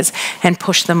seekers and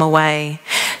push them away.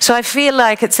 So I feel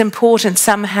like it's important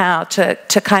somehow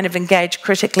to kind of engage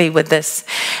critically with this.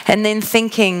 And then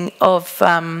thinking of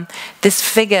this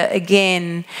figure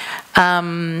again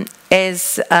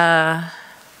as...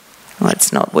 well,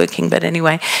 it's not working, but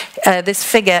anyway, this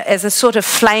figure as a sort of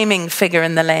flaming figure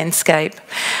in the landscape.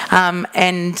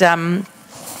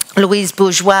 Louise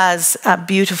Bourgeois'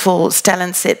 beautiful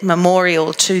Stallenset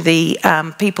memorial to the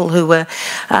people who were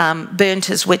burnt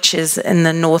as witches in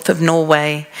the north of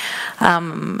Norway,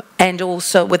 and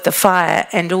also with the fire.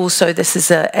 And also, this is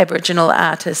an Aboriginal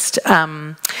artist,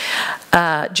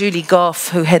 Julie Goff,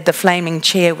 who had the flaming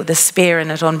chair with a spear in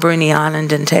it on Bruny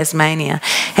Island in Tasmania,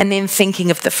 and then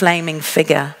thinking of the flaming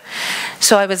figure.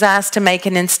 So I was asked to make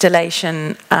an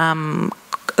installation in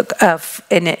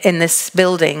this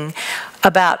building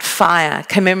about fire,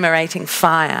 commemorating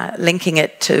fire, linking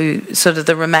it to sort of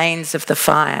the remains of the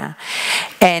fire,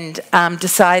 and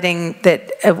deciding that,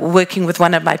 working with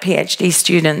one of my PhD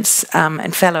students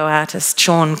and fellow artist,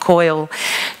 Sean Coyle,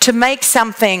 to make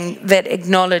something that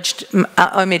acknowledged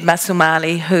Omid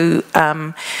Masumali, who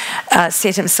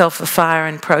set himself afire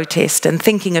in protest, and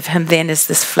thinking of him then as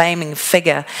this flaming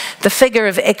figure, the figure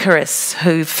of Icarus,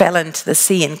 who fell into the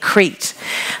sea in Crete,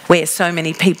 where so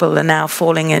many people are now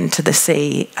falling into the sea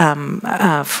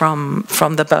from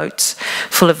the boats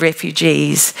full of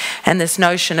refugees, and this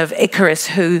notion of Icarus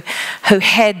who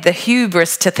had the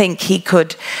hubris to think he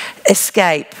could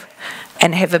escape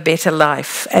and have a better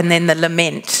life, and then the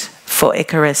lament for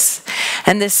Icarus.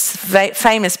 And this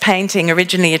famous painting,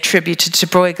 originally attributed to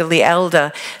Bruegel the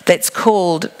Elder, that's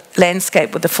called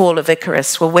Landscape with the Fall of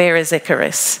Icarus. Well, where is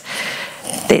Icarus?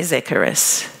 There's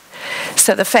Icarus.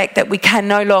 So the fact that we can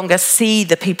no longer see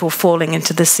the people falling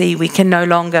into the sea, we can no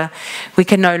longer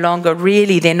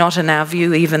really, they're not in our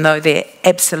view, even though they're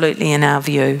absolutely in our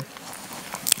view.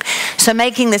 So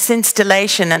making this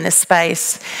installation in a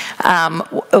space,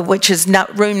 which is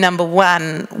room number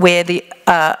 1, where the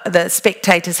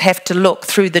spectators have to look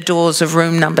through the doors of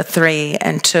room number 3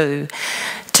 and 2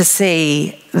 to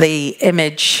see the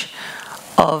image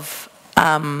of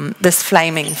this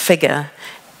flaming figure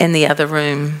in the other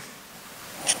room.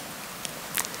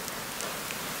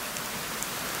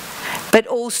 But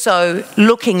also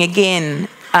looking again,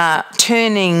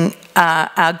 turning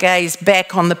our gaze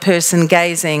back on the person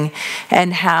gazing,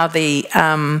 and how the,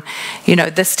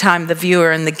 this time the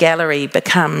viewer in the gallery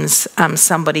becomes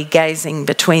somebody gazing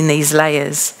between these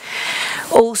layers.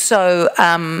 Also,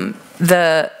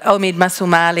 the Omid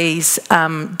Masumali's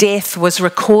death was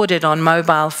recorded on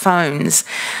mobile phones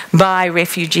by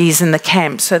refugees in the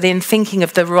camp. So then thinking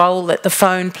of the role that the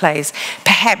phone plays,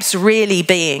 perhaps really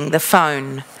being the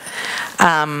phone,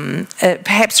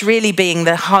 perhaps really being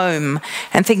the home,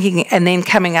 and thinking, and then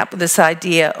coming up with this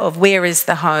idea of where is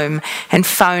the home, and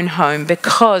phone home,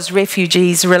 because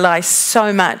refugees rely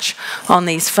so much on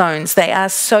these phones. They are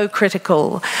so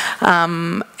critical,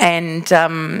 and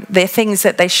they're things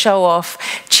that they show off,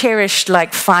 cherished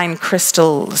like fine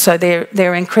crystal, so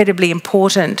they're incredibly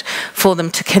important for them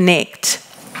to connect.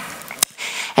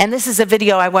 And this is a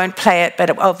video, I won't play it, but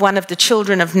of one of the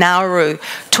children of Nauru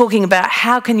talking about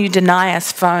how can you deny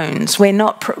us phones?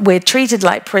 We're treated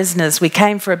like prisoners. We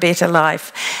came for a better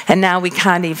life, and now we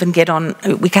can't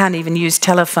even use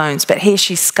telephones. But here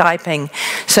she's Skyping,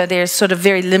 so there's sort of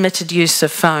very limited use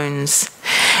of phones.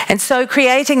 And so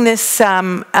creating this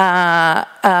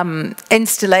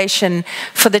installation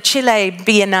for the Chile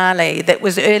Biennale that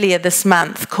was earlier this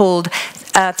month, called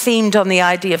themed on the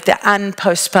idea of the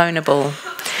unpostponable,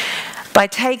 by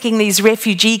taking these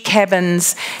refugee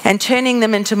cabins and turning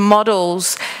them into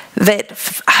models that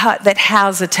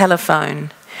house a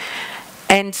telephone,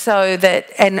 and so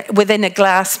that, and within a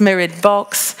glass mirrored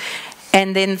box,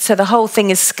 and then so the whole thing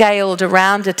is scaled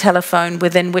around a telephone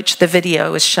within which the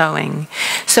video is showing.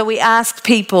 So we asked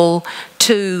people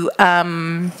to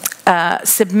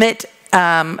submit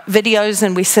videos,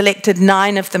 and we selected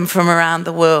 9 of them from around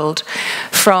the world,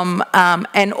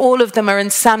 and all of them are in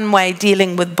some way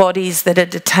dealing with bodies that are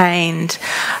detained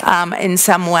in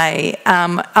some way.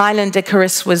 Island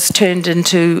Icarus was turned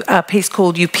into a piece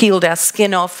called You Peeled Our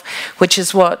Skin Off, which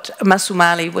is what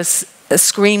Masumali was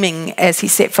screaming as he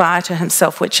set fire to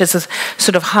himself, which is a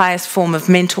sort of highest form of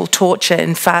mental torture in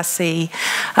Farsi.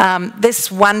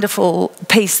 This wonderful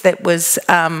piece that was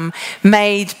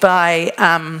made by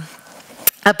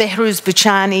Behruz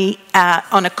Buchani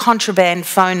on a contraband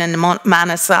phone in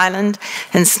Manus Island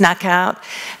and snuck out.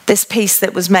 This piece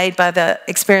that was made by the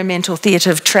Experimental Theatre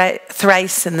of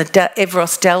Thrace in the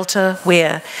Evros Delta,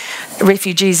 where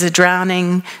refugees are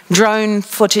drowning. Drone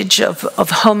footage of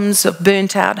homes, of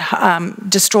burnt out,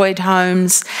 destroyed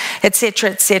homes,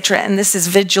 etc., etc. And this is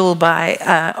Vigil by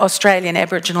Australian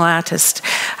Aboriginal artist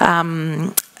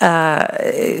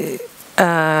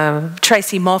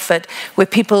Tracy Moffat, where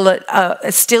people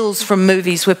stills from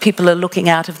movies where people are looking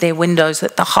out of their windows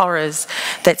at the horrors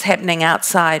that's happening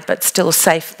outside, but still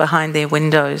safe behind their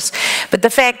windows. But the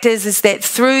fact is that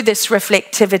through this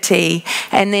reflectivity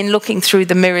and then looking through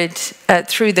the mirrored,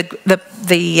 through the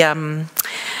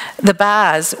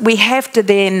bars, we have to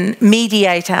then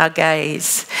mediate our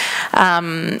gaze.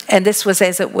 And this was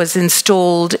as it was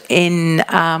installed in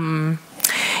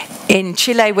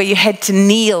Chile, where you had to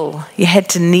kneel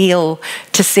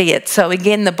to see it. So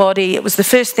again, the body, it was the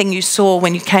first thing you saw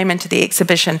when you came into the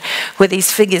exhibition, were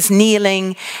these figures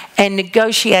kneeling and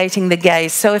negotiating the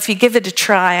gaze. So if you give it a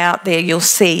try out there, you'll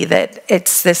see that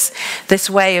it's this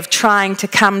way of trying to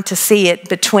come to see it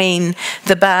between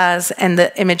the bars and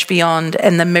the image beyond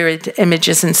and the mirrored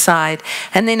images inside.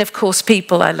 And then, of course,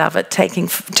 people, I love it,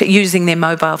 using their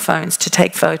mobile phones to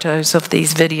take photos of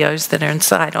these videos that are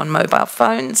inside on mobile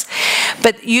phones.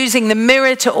 But using the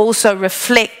mirror to also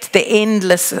reflect the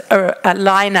endless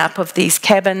lineup of these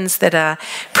cabins that are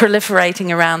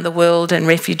proliferating around the world in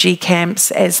refugee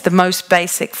camps as the most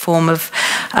basic form of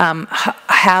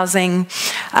housing.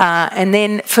 And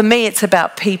then for me, it's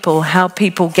about people, how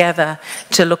people gather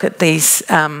to look at these,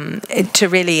 to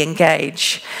really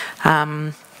engage.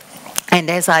 And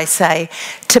as I say,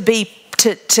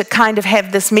 to kind of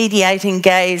have this mediating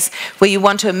gaze where you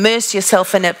want to immerse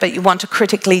yourself in it, but you want to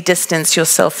critically distance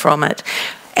yourself from it.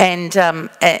 And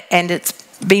it's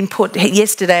been put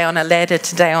yesterday on a ladder,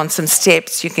 today on some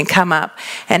steps. You can come up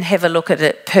and have a look at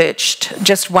it perched,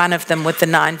 just one of them with the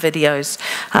 9 videos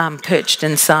perched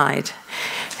inside.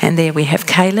 And there we have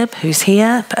Caleb, who's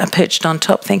here, perched on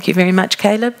top. Thank you very much,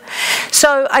 Caleb.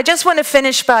 So I just want to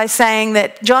finish by saying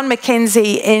that John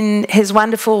Mackenzie, in his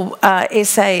wonderful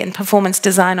essay in Performance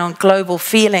Design on Global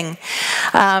Feeling,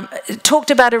 said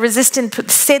that a resistant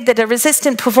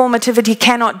performativity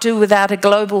cannot do without a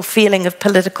global feeling of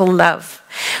political love.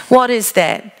 What is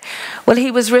that? Well,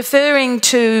 he was referring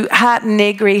to Hart and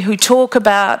Negri, who talk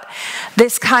about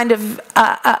this kind of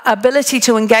ability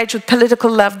to engage with political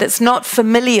love that's not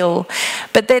familial,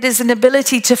 but that is an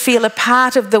ability to feel a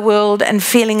part of the world and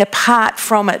feeling apart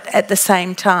from it at the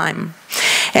same time.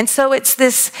 And so it's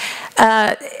this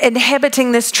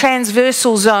inhabiting this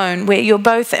transversal zone where you're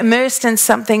both immersed in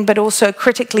something but also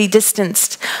critically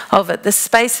distanced of it. The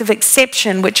space of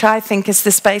exception, which I think is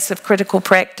the space of critical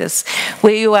practice,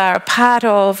 where you are a part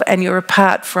of and you're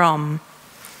apart from.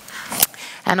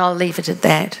 And I'll leave it at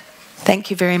that.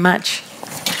 Thank you very much.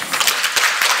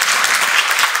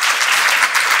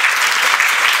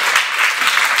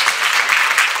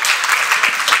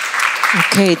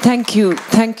 Okay, thank you,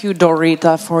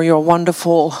 Dorita, for your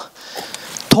wonderful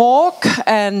talk,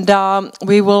 and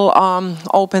we will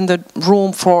open the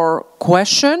room for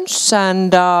questions,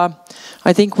 and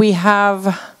I think we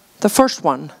have the first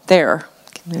one there.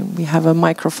 We have a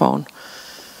microphone.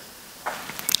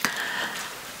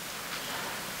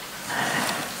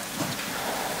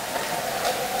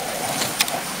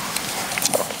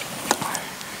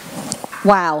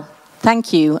 Wow.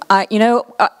 Thank you.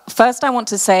 First I want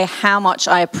to say how much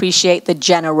I appreciate the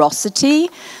generosity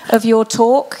of your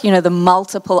talk, the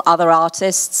multiple other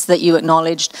artists that you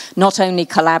acknowledged, not only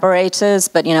collaborators,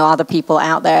 but, other people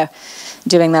out there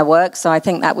doing their work. So I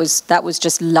think that was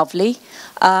just lovely.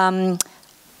 Are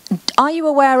you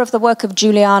aware of the work of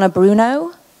Juliana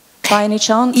Bruno? By any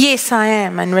chance? Yes, I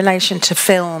am, in relation to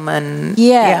film and...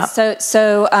 Yeah.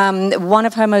 So one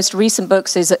of her most recent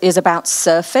books is about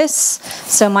surface.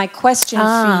 So my question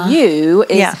for you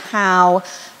is how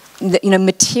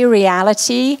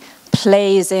materiality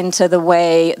plays into the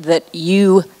way that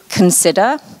you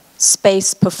consider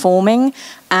space performing,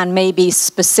 and maybe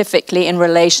specifically in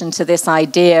relation to this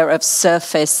idea of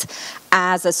surface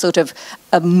as a sort of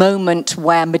a moment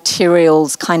where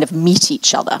materials kind of meet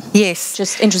each other. Yes.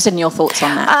 Just interested in your thoughts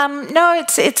on that. No,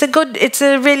 it's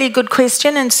a really good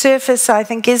question, and surface I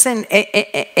think is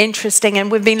interesting, and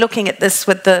we've been looking at this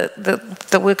with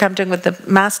the work I'm doing with the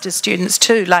master's students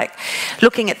too, like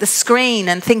looking at the screen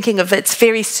and thinking of its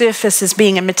very surface as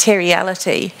being a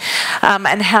materiality,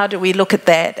 and how do we look at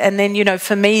that? And then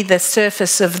for me the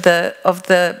surface of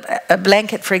a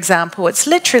blanket, for example, it's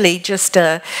literally just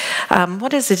a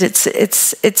what is it?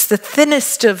 It's the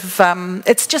thinnest of,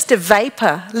 it's just a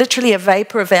vapor, literally a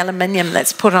vapor of aluminium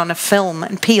that's put on a film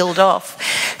and peeled off.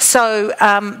 So,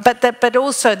 but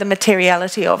also the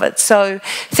materiality of it. So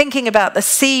thinking about the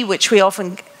sea, which we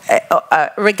often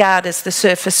regard as the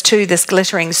surface too, this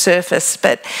glittering surface,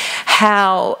 but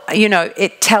how,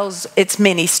 it tells its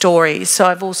many stories. So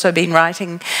I've also been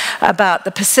writing about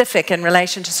the Pacific in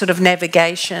relation to sort of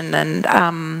navigation and,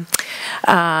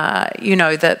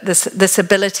 this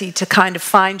ability to kind of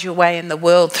find your way in the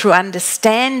world through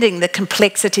understanding the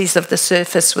complexities of the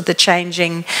surface with the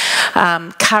changing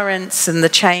currents and the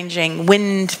changing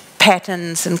wind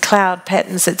patterns and cloud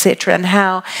patterns, etc., and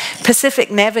how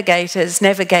Pacific navigators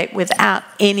navigate without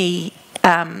any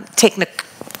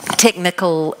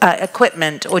technical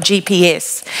equipment or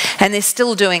GPS, and they're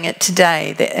still doing it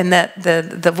today. And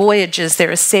the voyages, there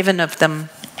are 7 of them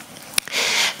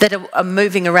that are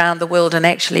moving around the world and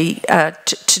actually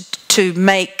to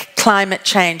make climate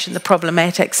change and the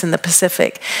problematics in the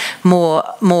Pacific more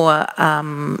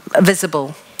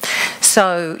visible.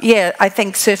 So, yeah, I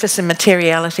think surface and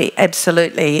materiality,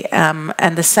 absolutely.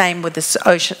 And the same with this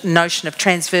notion of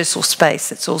transversal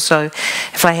space. It's also,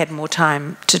 if I had more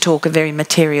time to talk, a very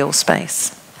material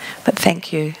space. But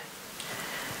thank you.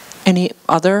 Any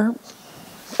other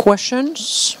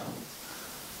questions?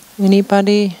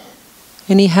 Anybody?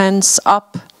 Any hands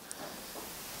up?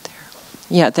 There.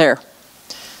 Yeah, there.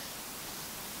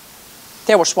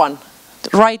 There was one.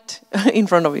 Right in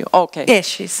front of you. Okay. Yeah,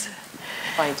 she's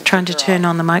trying to turn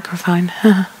on the microphone.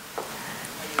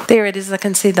 There it is. I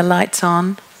can see the lights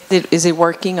on. Is it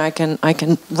working? I can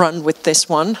run with this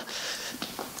one.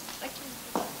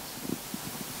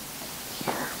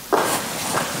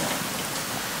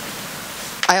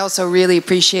 I also really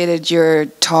appreciated your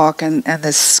talk and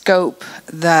the scope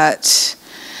that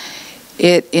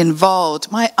it involved.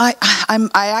 I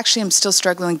actually am still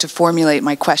struggling to formulate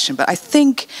my question, but I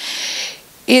think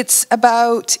it's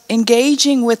about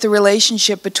engaging with the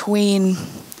relationship between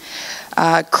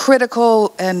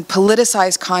critical and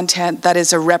politicized content that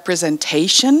is a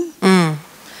representation,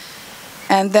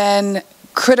 and then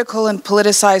critical and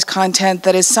politicized content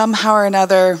that is somehow or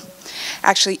another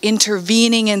actually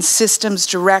intervening in systems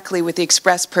directly with the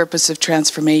express purpose of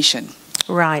transformation.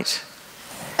 Right.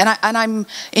 And I'm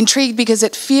intrigued because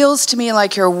it feels to me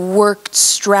like your work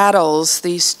straddles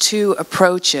these two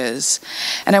approaches.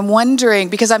 And I'm wondering,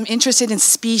 because I'm interested in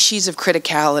species of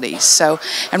criticality, so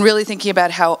I'm really thinking about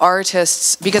how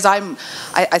artists, because I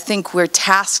think we're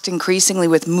tasked increasingly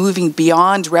with moving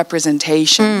beyond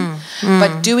representation,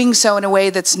 but doing so in a way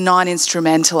that's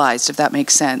non-instrumentalized, if that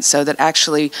makes sense. So that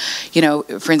actually, you know,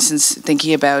 for instance,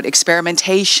 thinking about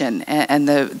experimentation and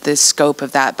the scope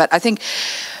of that. But I think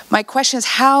my question is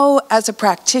how, as a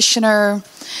practitioner,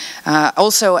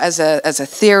 also as a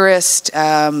theorist,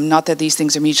 not that these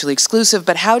things are mutually exclusive,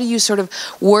 but how do you sort of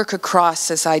work across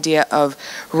this idea of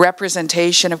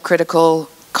representation of critical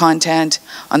content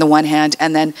on the one hand,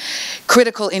 and then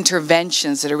critical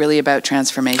interventions that are really about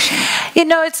transformation? You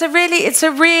know, it's a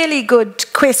really good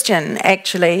question,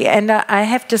 actually. And I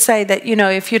have to say that, you know,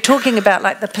 if you're talking about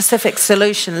like the Pacific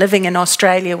solution, living in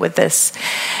Australia with this,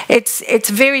 it's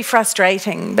very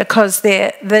frustrating because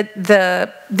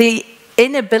the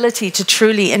inability to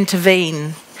truly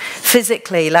intervene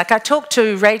physically. Like I talked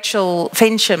to Rachel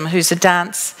Fensham, who's a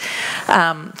dance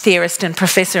theorist and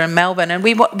professor in Melbourne, and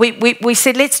we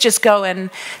said, let's just go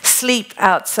and sleep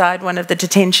outside one of the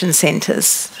detention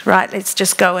centres, right? Let's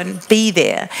just go and be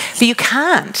there. But you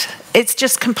can't. It's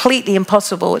just completely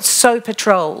impossible. It's so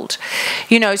patrolled.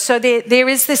 You know, so there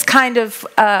is this kind of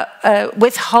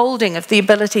withholding of the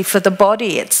ability for the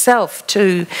body itself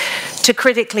to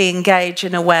critically engage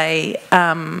in a way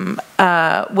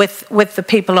with the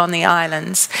people on the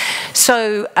islands.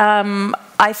 So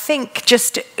I think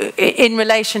just in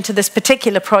relation to this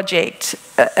particular project,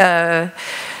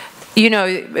 you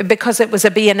know, because it was a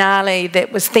biennale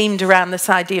that was themed around this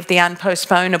idea of the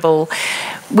unpostponable,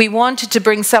 we wanted to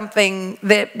bring something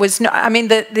that was not, I mean,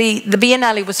 the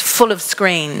biennale was full of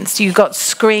screens. You got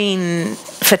screen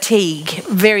fatigue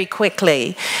very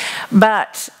quickly,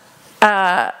 but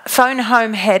Phone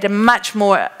Home had a much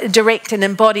more direct and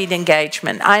embodied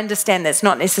engagement. I understand that's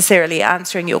not necessarily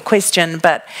answering your question,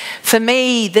 but for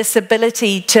me, this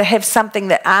ability to have something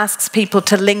that asks people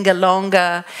to linger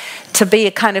longer, to be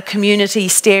a kind of community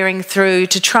staring through,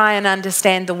 to try and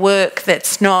understand the work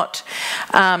that's not,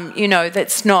 you know,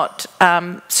 that's not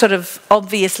sort of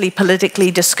obviously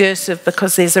politically discursive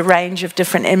because there's a range of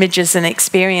different images and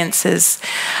experiences.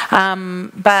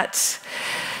 But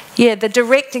yeah, the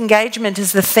direct engagement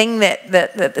is the thing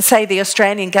that say, the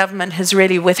Australian government has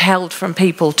really withheld from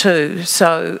people too.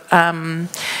 So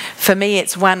for me,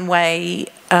 it's one way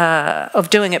of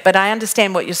doing it. But I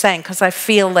understand what you're saying, because I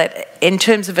feel that in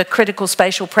terms of a critical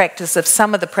spatial practice of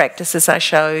some of the practices I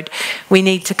showed, we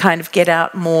need to kind of get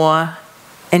out more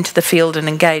into the field and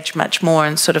engage much more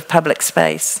in sort of public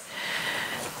space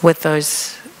with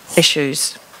those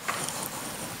issues.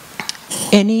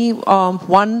 Any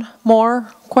one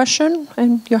more question?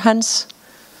 And your hands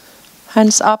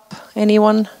up.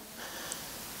 Anyone?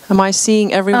 Am I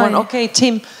seeing everyone? Oh, yeah. Okay,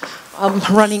 Tim, I'm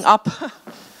running up.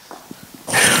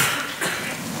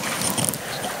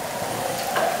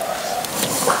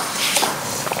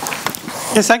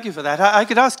 Yes, thank you for that. I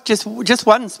could ask just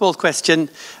one small question.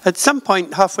 At some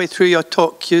point halfway through your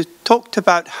talk, you talked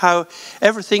about how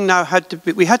everything now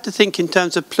we had to think in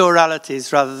terms of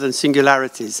pluralities rather than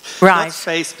singularities. Right. Not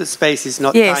space, but spaces,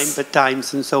 not Yes. time, but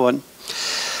times, and so on.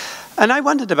 And I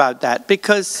wondered about that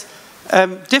because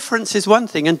difference is one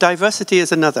thing and diversity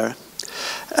is another.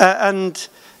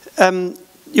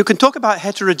 You can talk about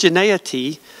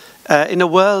heterogeneity in a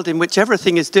world in which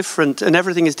everything is different and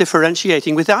everything is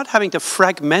differentiating without having to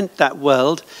fragment that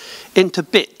world into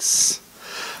bits.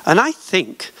 And I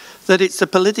think that it's a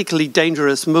politically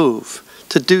dangerous move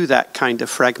to do that kind of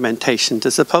fragmentation,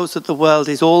 to suppose that the world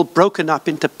is all broken up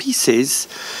into pieces,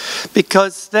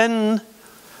 because then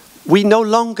we no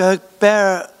longer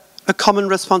bear a common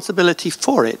responsibility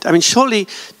for it. I mean, surely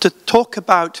to talk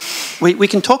about, we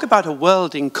can talk about a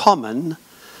world in common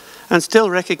and still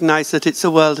recognize that it's a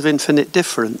world of infinite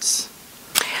difference.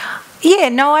 Yeah,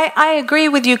 no, I agree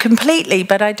with you completely,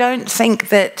 but I don't think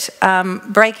that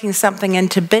breaking something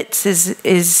into bits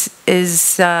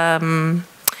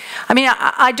I mean,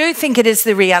 I do think it is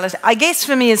the reality. I guess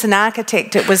for me as an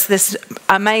architect, it was this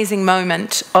amazing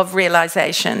moment of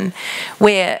realization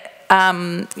where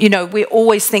you know, we're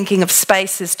always thinking of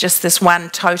space as just this one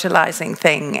totalizing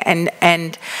thing,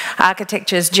 and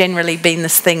architecture has generally been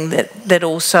this thing that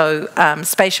also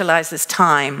spatializes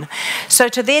time. So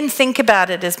to then think about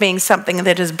it as being something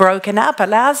that is broken up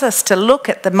allows us to look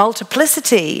at the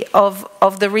multiplicity of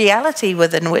the reality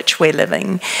within which we're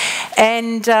living,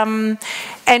 and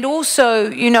also,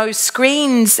 you know,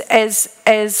 screens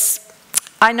as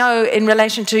I know in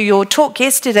relation to your talk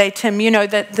yesterday, Tim, you know,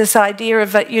 that this idea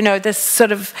of, you know, this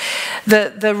sort of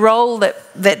the role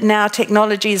that now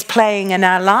technology is playing in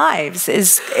our lives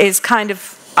is kind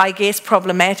of, I guess,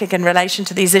 problematic in relation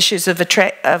to these issues of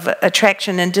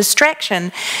attraction and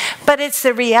distraction. But it's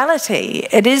the reality.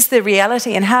 It is the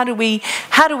reality. And how do we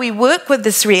work with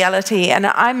this reality? And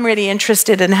I'm really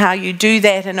interested in how you do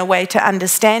that in a way to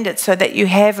understand it so that you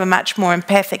have a much more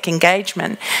empathic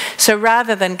engagement. So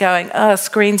rather than going, oh,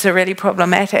 screens are really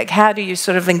problematic, how do you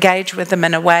sort of engage with them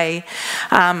in a way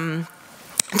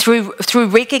through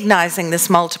recognizing this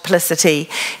multiplicity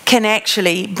can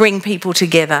actually bring people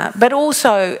together. But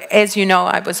also, as you know,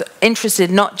 I was interested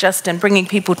not just in bringing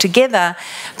people together,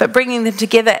 but bringing them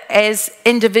together as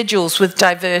individuals with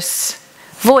diverse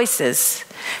voices,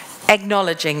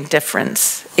 acknowledging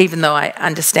difference, even though I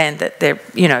understand that there,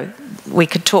 you know, we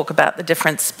could talk about the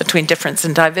difference between difference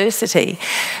and diversity.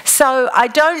 So I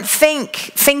don't think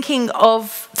thinking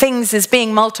of things as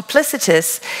being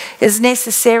multiplicitous is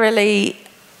necessarily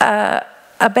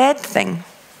a bad thing.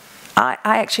 I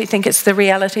actually think it's the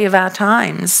reality of our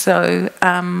times. So,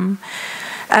 and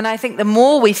I think the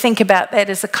more we think about that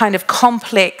as a kind of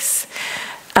complex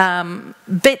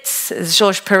bits, as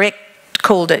Georges Perec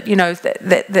called it, you know,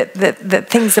 that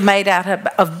things are made out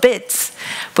of bits,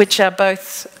 which are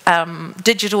both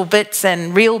digital bits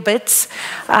and real bits,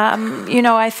 you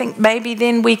know, I think maybe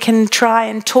then we can try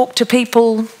and talk to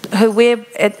people who we're,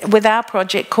 with our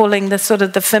project, calling the sort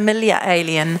of the familiar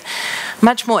alien.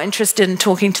 Much more interested in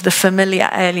talking to the familiar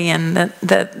alien,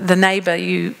 the neighbour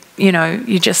you know,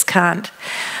 you just can't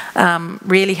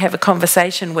really have a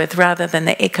conversation with, rather than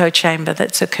the echo chamber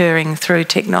that's occurring through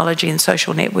technology and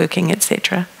social networking,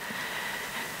 etc.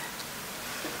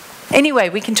 Anyway,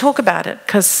 we can talk about it,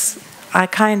 because I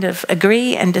kind of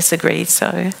agree and disagree.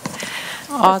 So,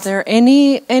 are there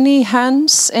any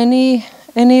hands? Any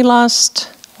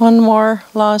one more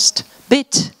last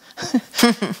bit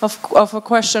of a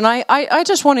question? I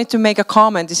just wanted to make a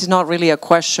comment. This is not really a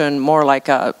question, more like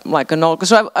a note.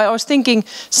 Because I was thinking,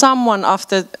 someone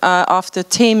after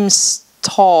Tim's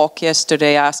talk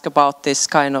yesterday asked about this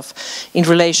kind of, in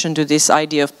relation to this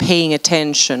idea of paying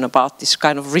attention, about this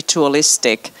kind of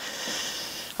ritualistic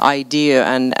idea,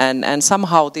 and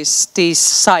somehow these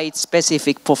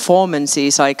site-specific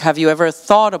performances, like, have you ever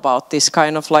thought about this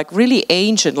kind of like really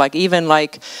ancient, like even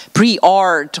like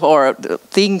pre-art or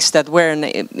things that weren't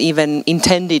even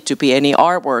intended to be any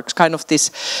artworks, kind of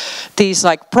these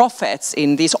like prophets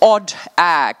in these odd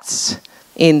acts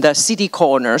in the city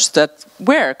corners that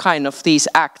were kind of these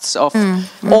acts of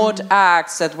odd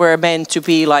acts that were meant to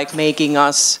be like making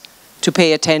us to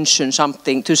pay attention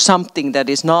to something that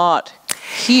is not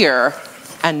here,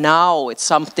 and now it's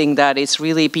something that is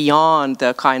really beyond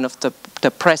the kind of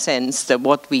the presence, that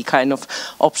what we kind of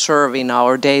observe in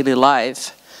our daily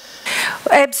life.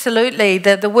 Absolutely.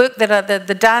 The work that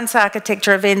the dance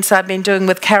architecture events I've been doing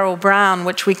with Carol Brown,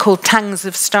 which we call Tongues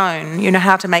of Stone, you know,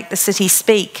 how to make the city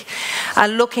speak, are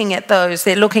looking at those.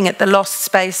 They're looking at the lost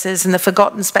spaces and the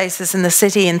forgotten spaces in the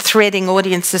city and threading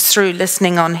audiences through,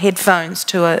 listening on headphones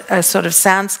to a sort of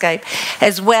soundscape,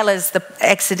 as well as the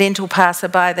accidental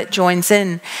passerby that joins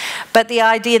in. But the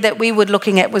idea that we were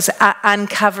looking at was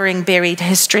uncovering buried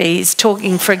histories,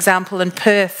 talking, for example, in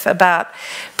Perth about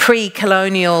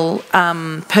pre-colonial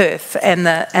Perth and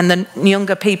the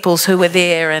Nyunga peoples who were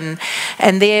there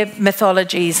and their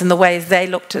mythologies and the ways they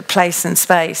looked at place and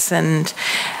space. And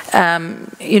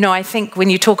you know, I think when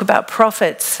you talk about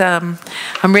prophets, I'm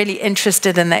really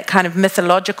interested in that kind of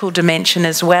mythological dimension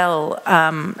as well,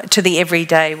 to the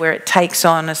everyday, where it takes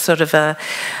on a sort of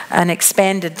an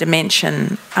expanded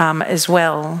dimension as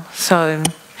well. So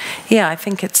yeah, I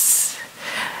think it's...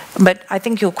 But I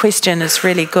think your question is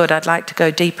really good. I'd like to go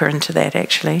deeper into that,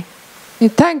 actually.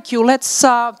 Thank you. Let's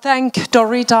thank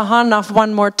Dorita Hannah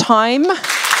one more time.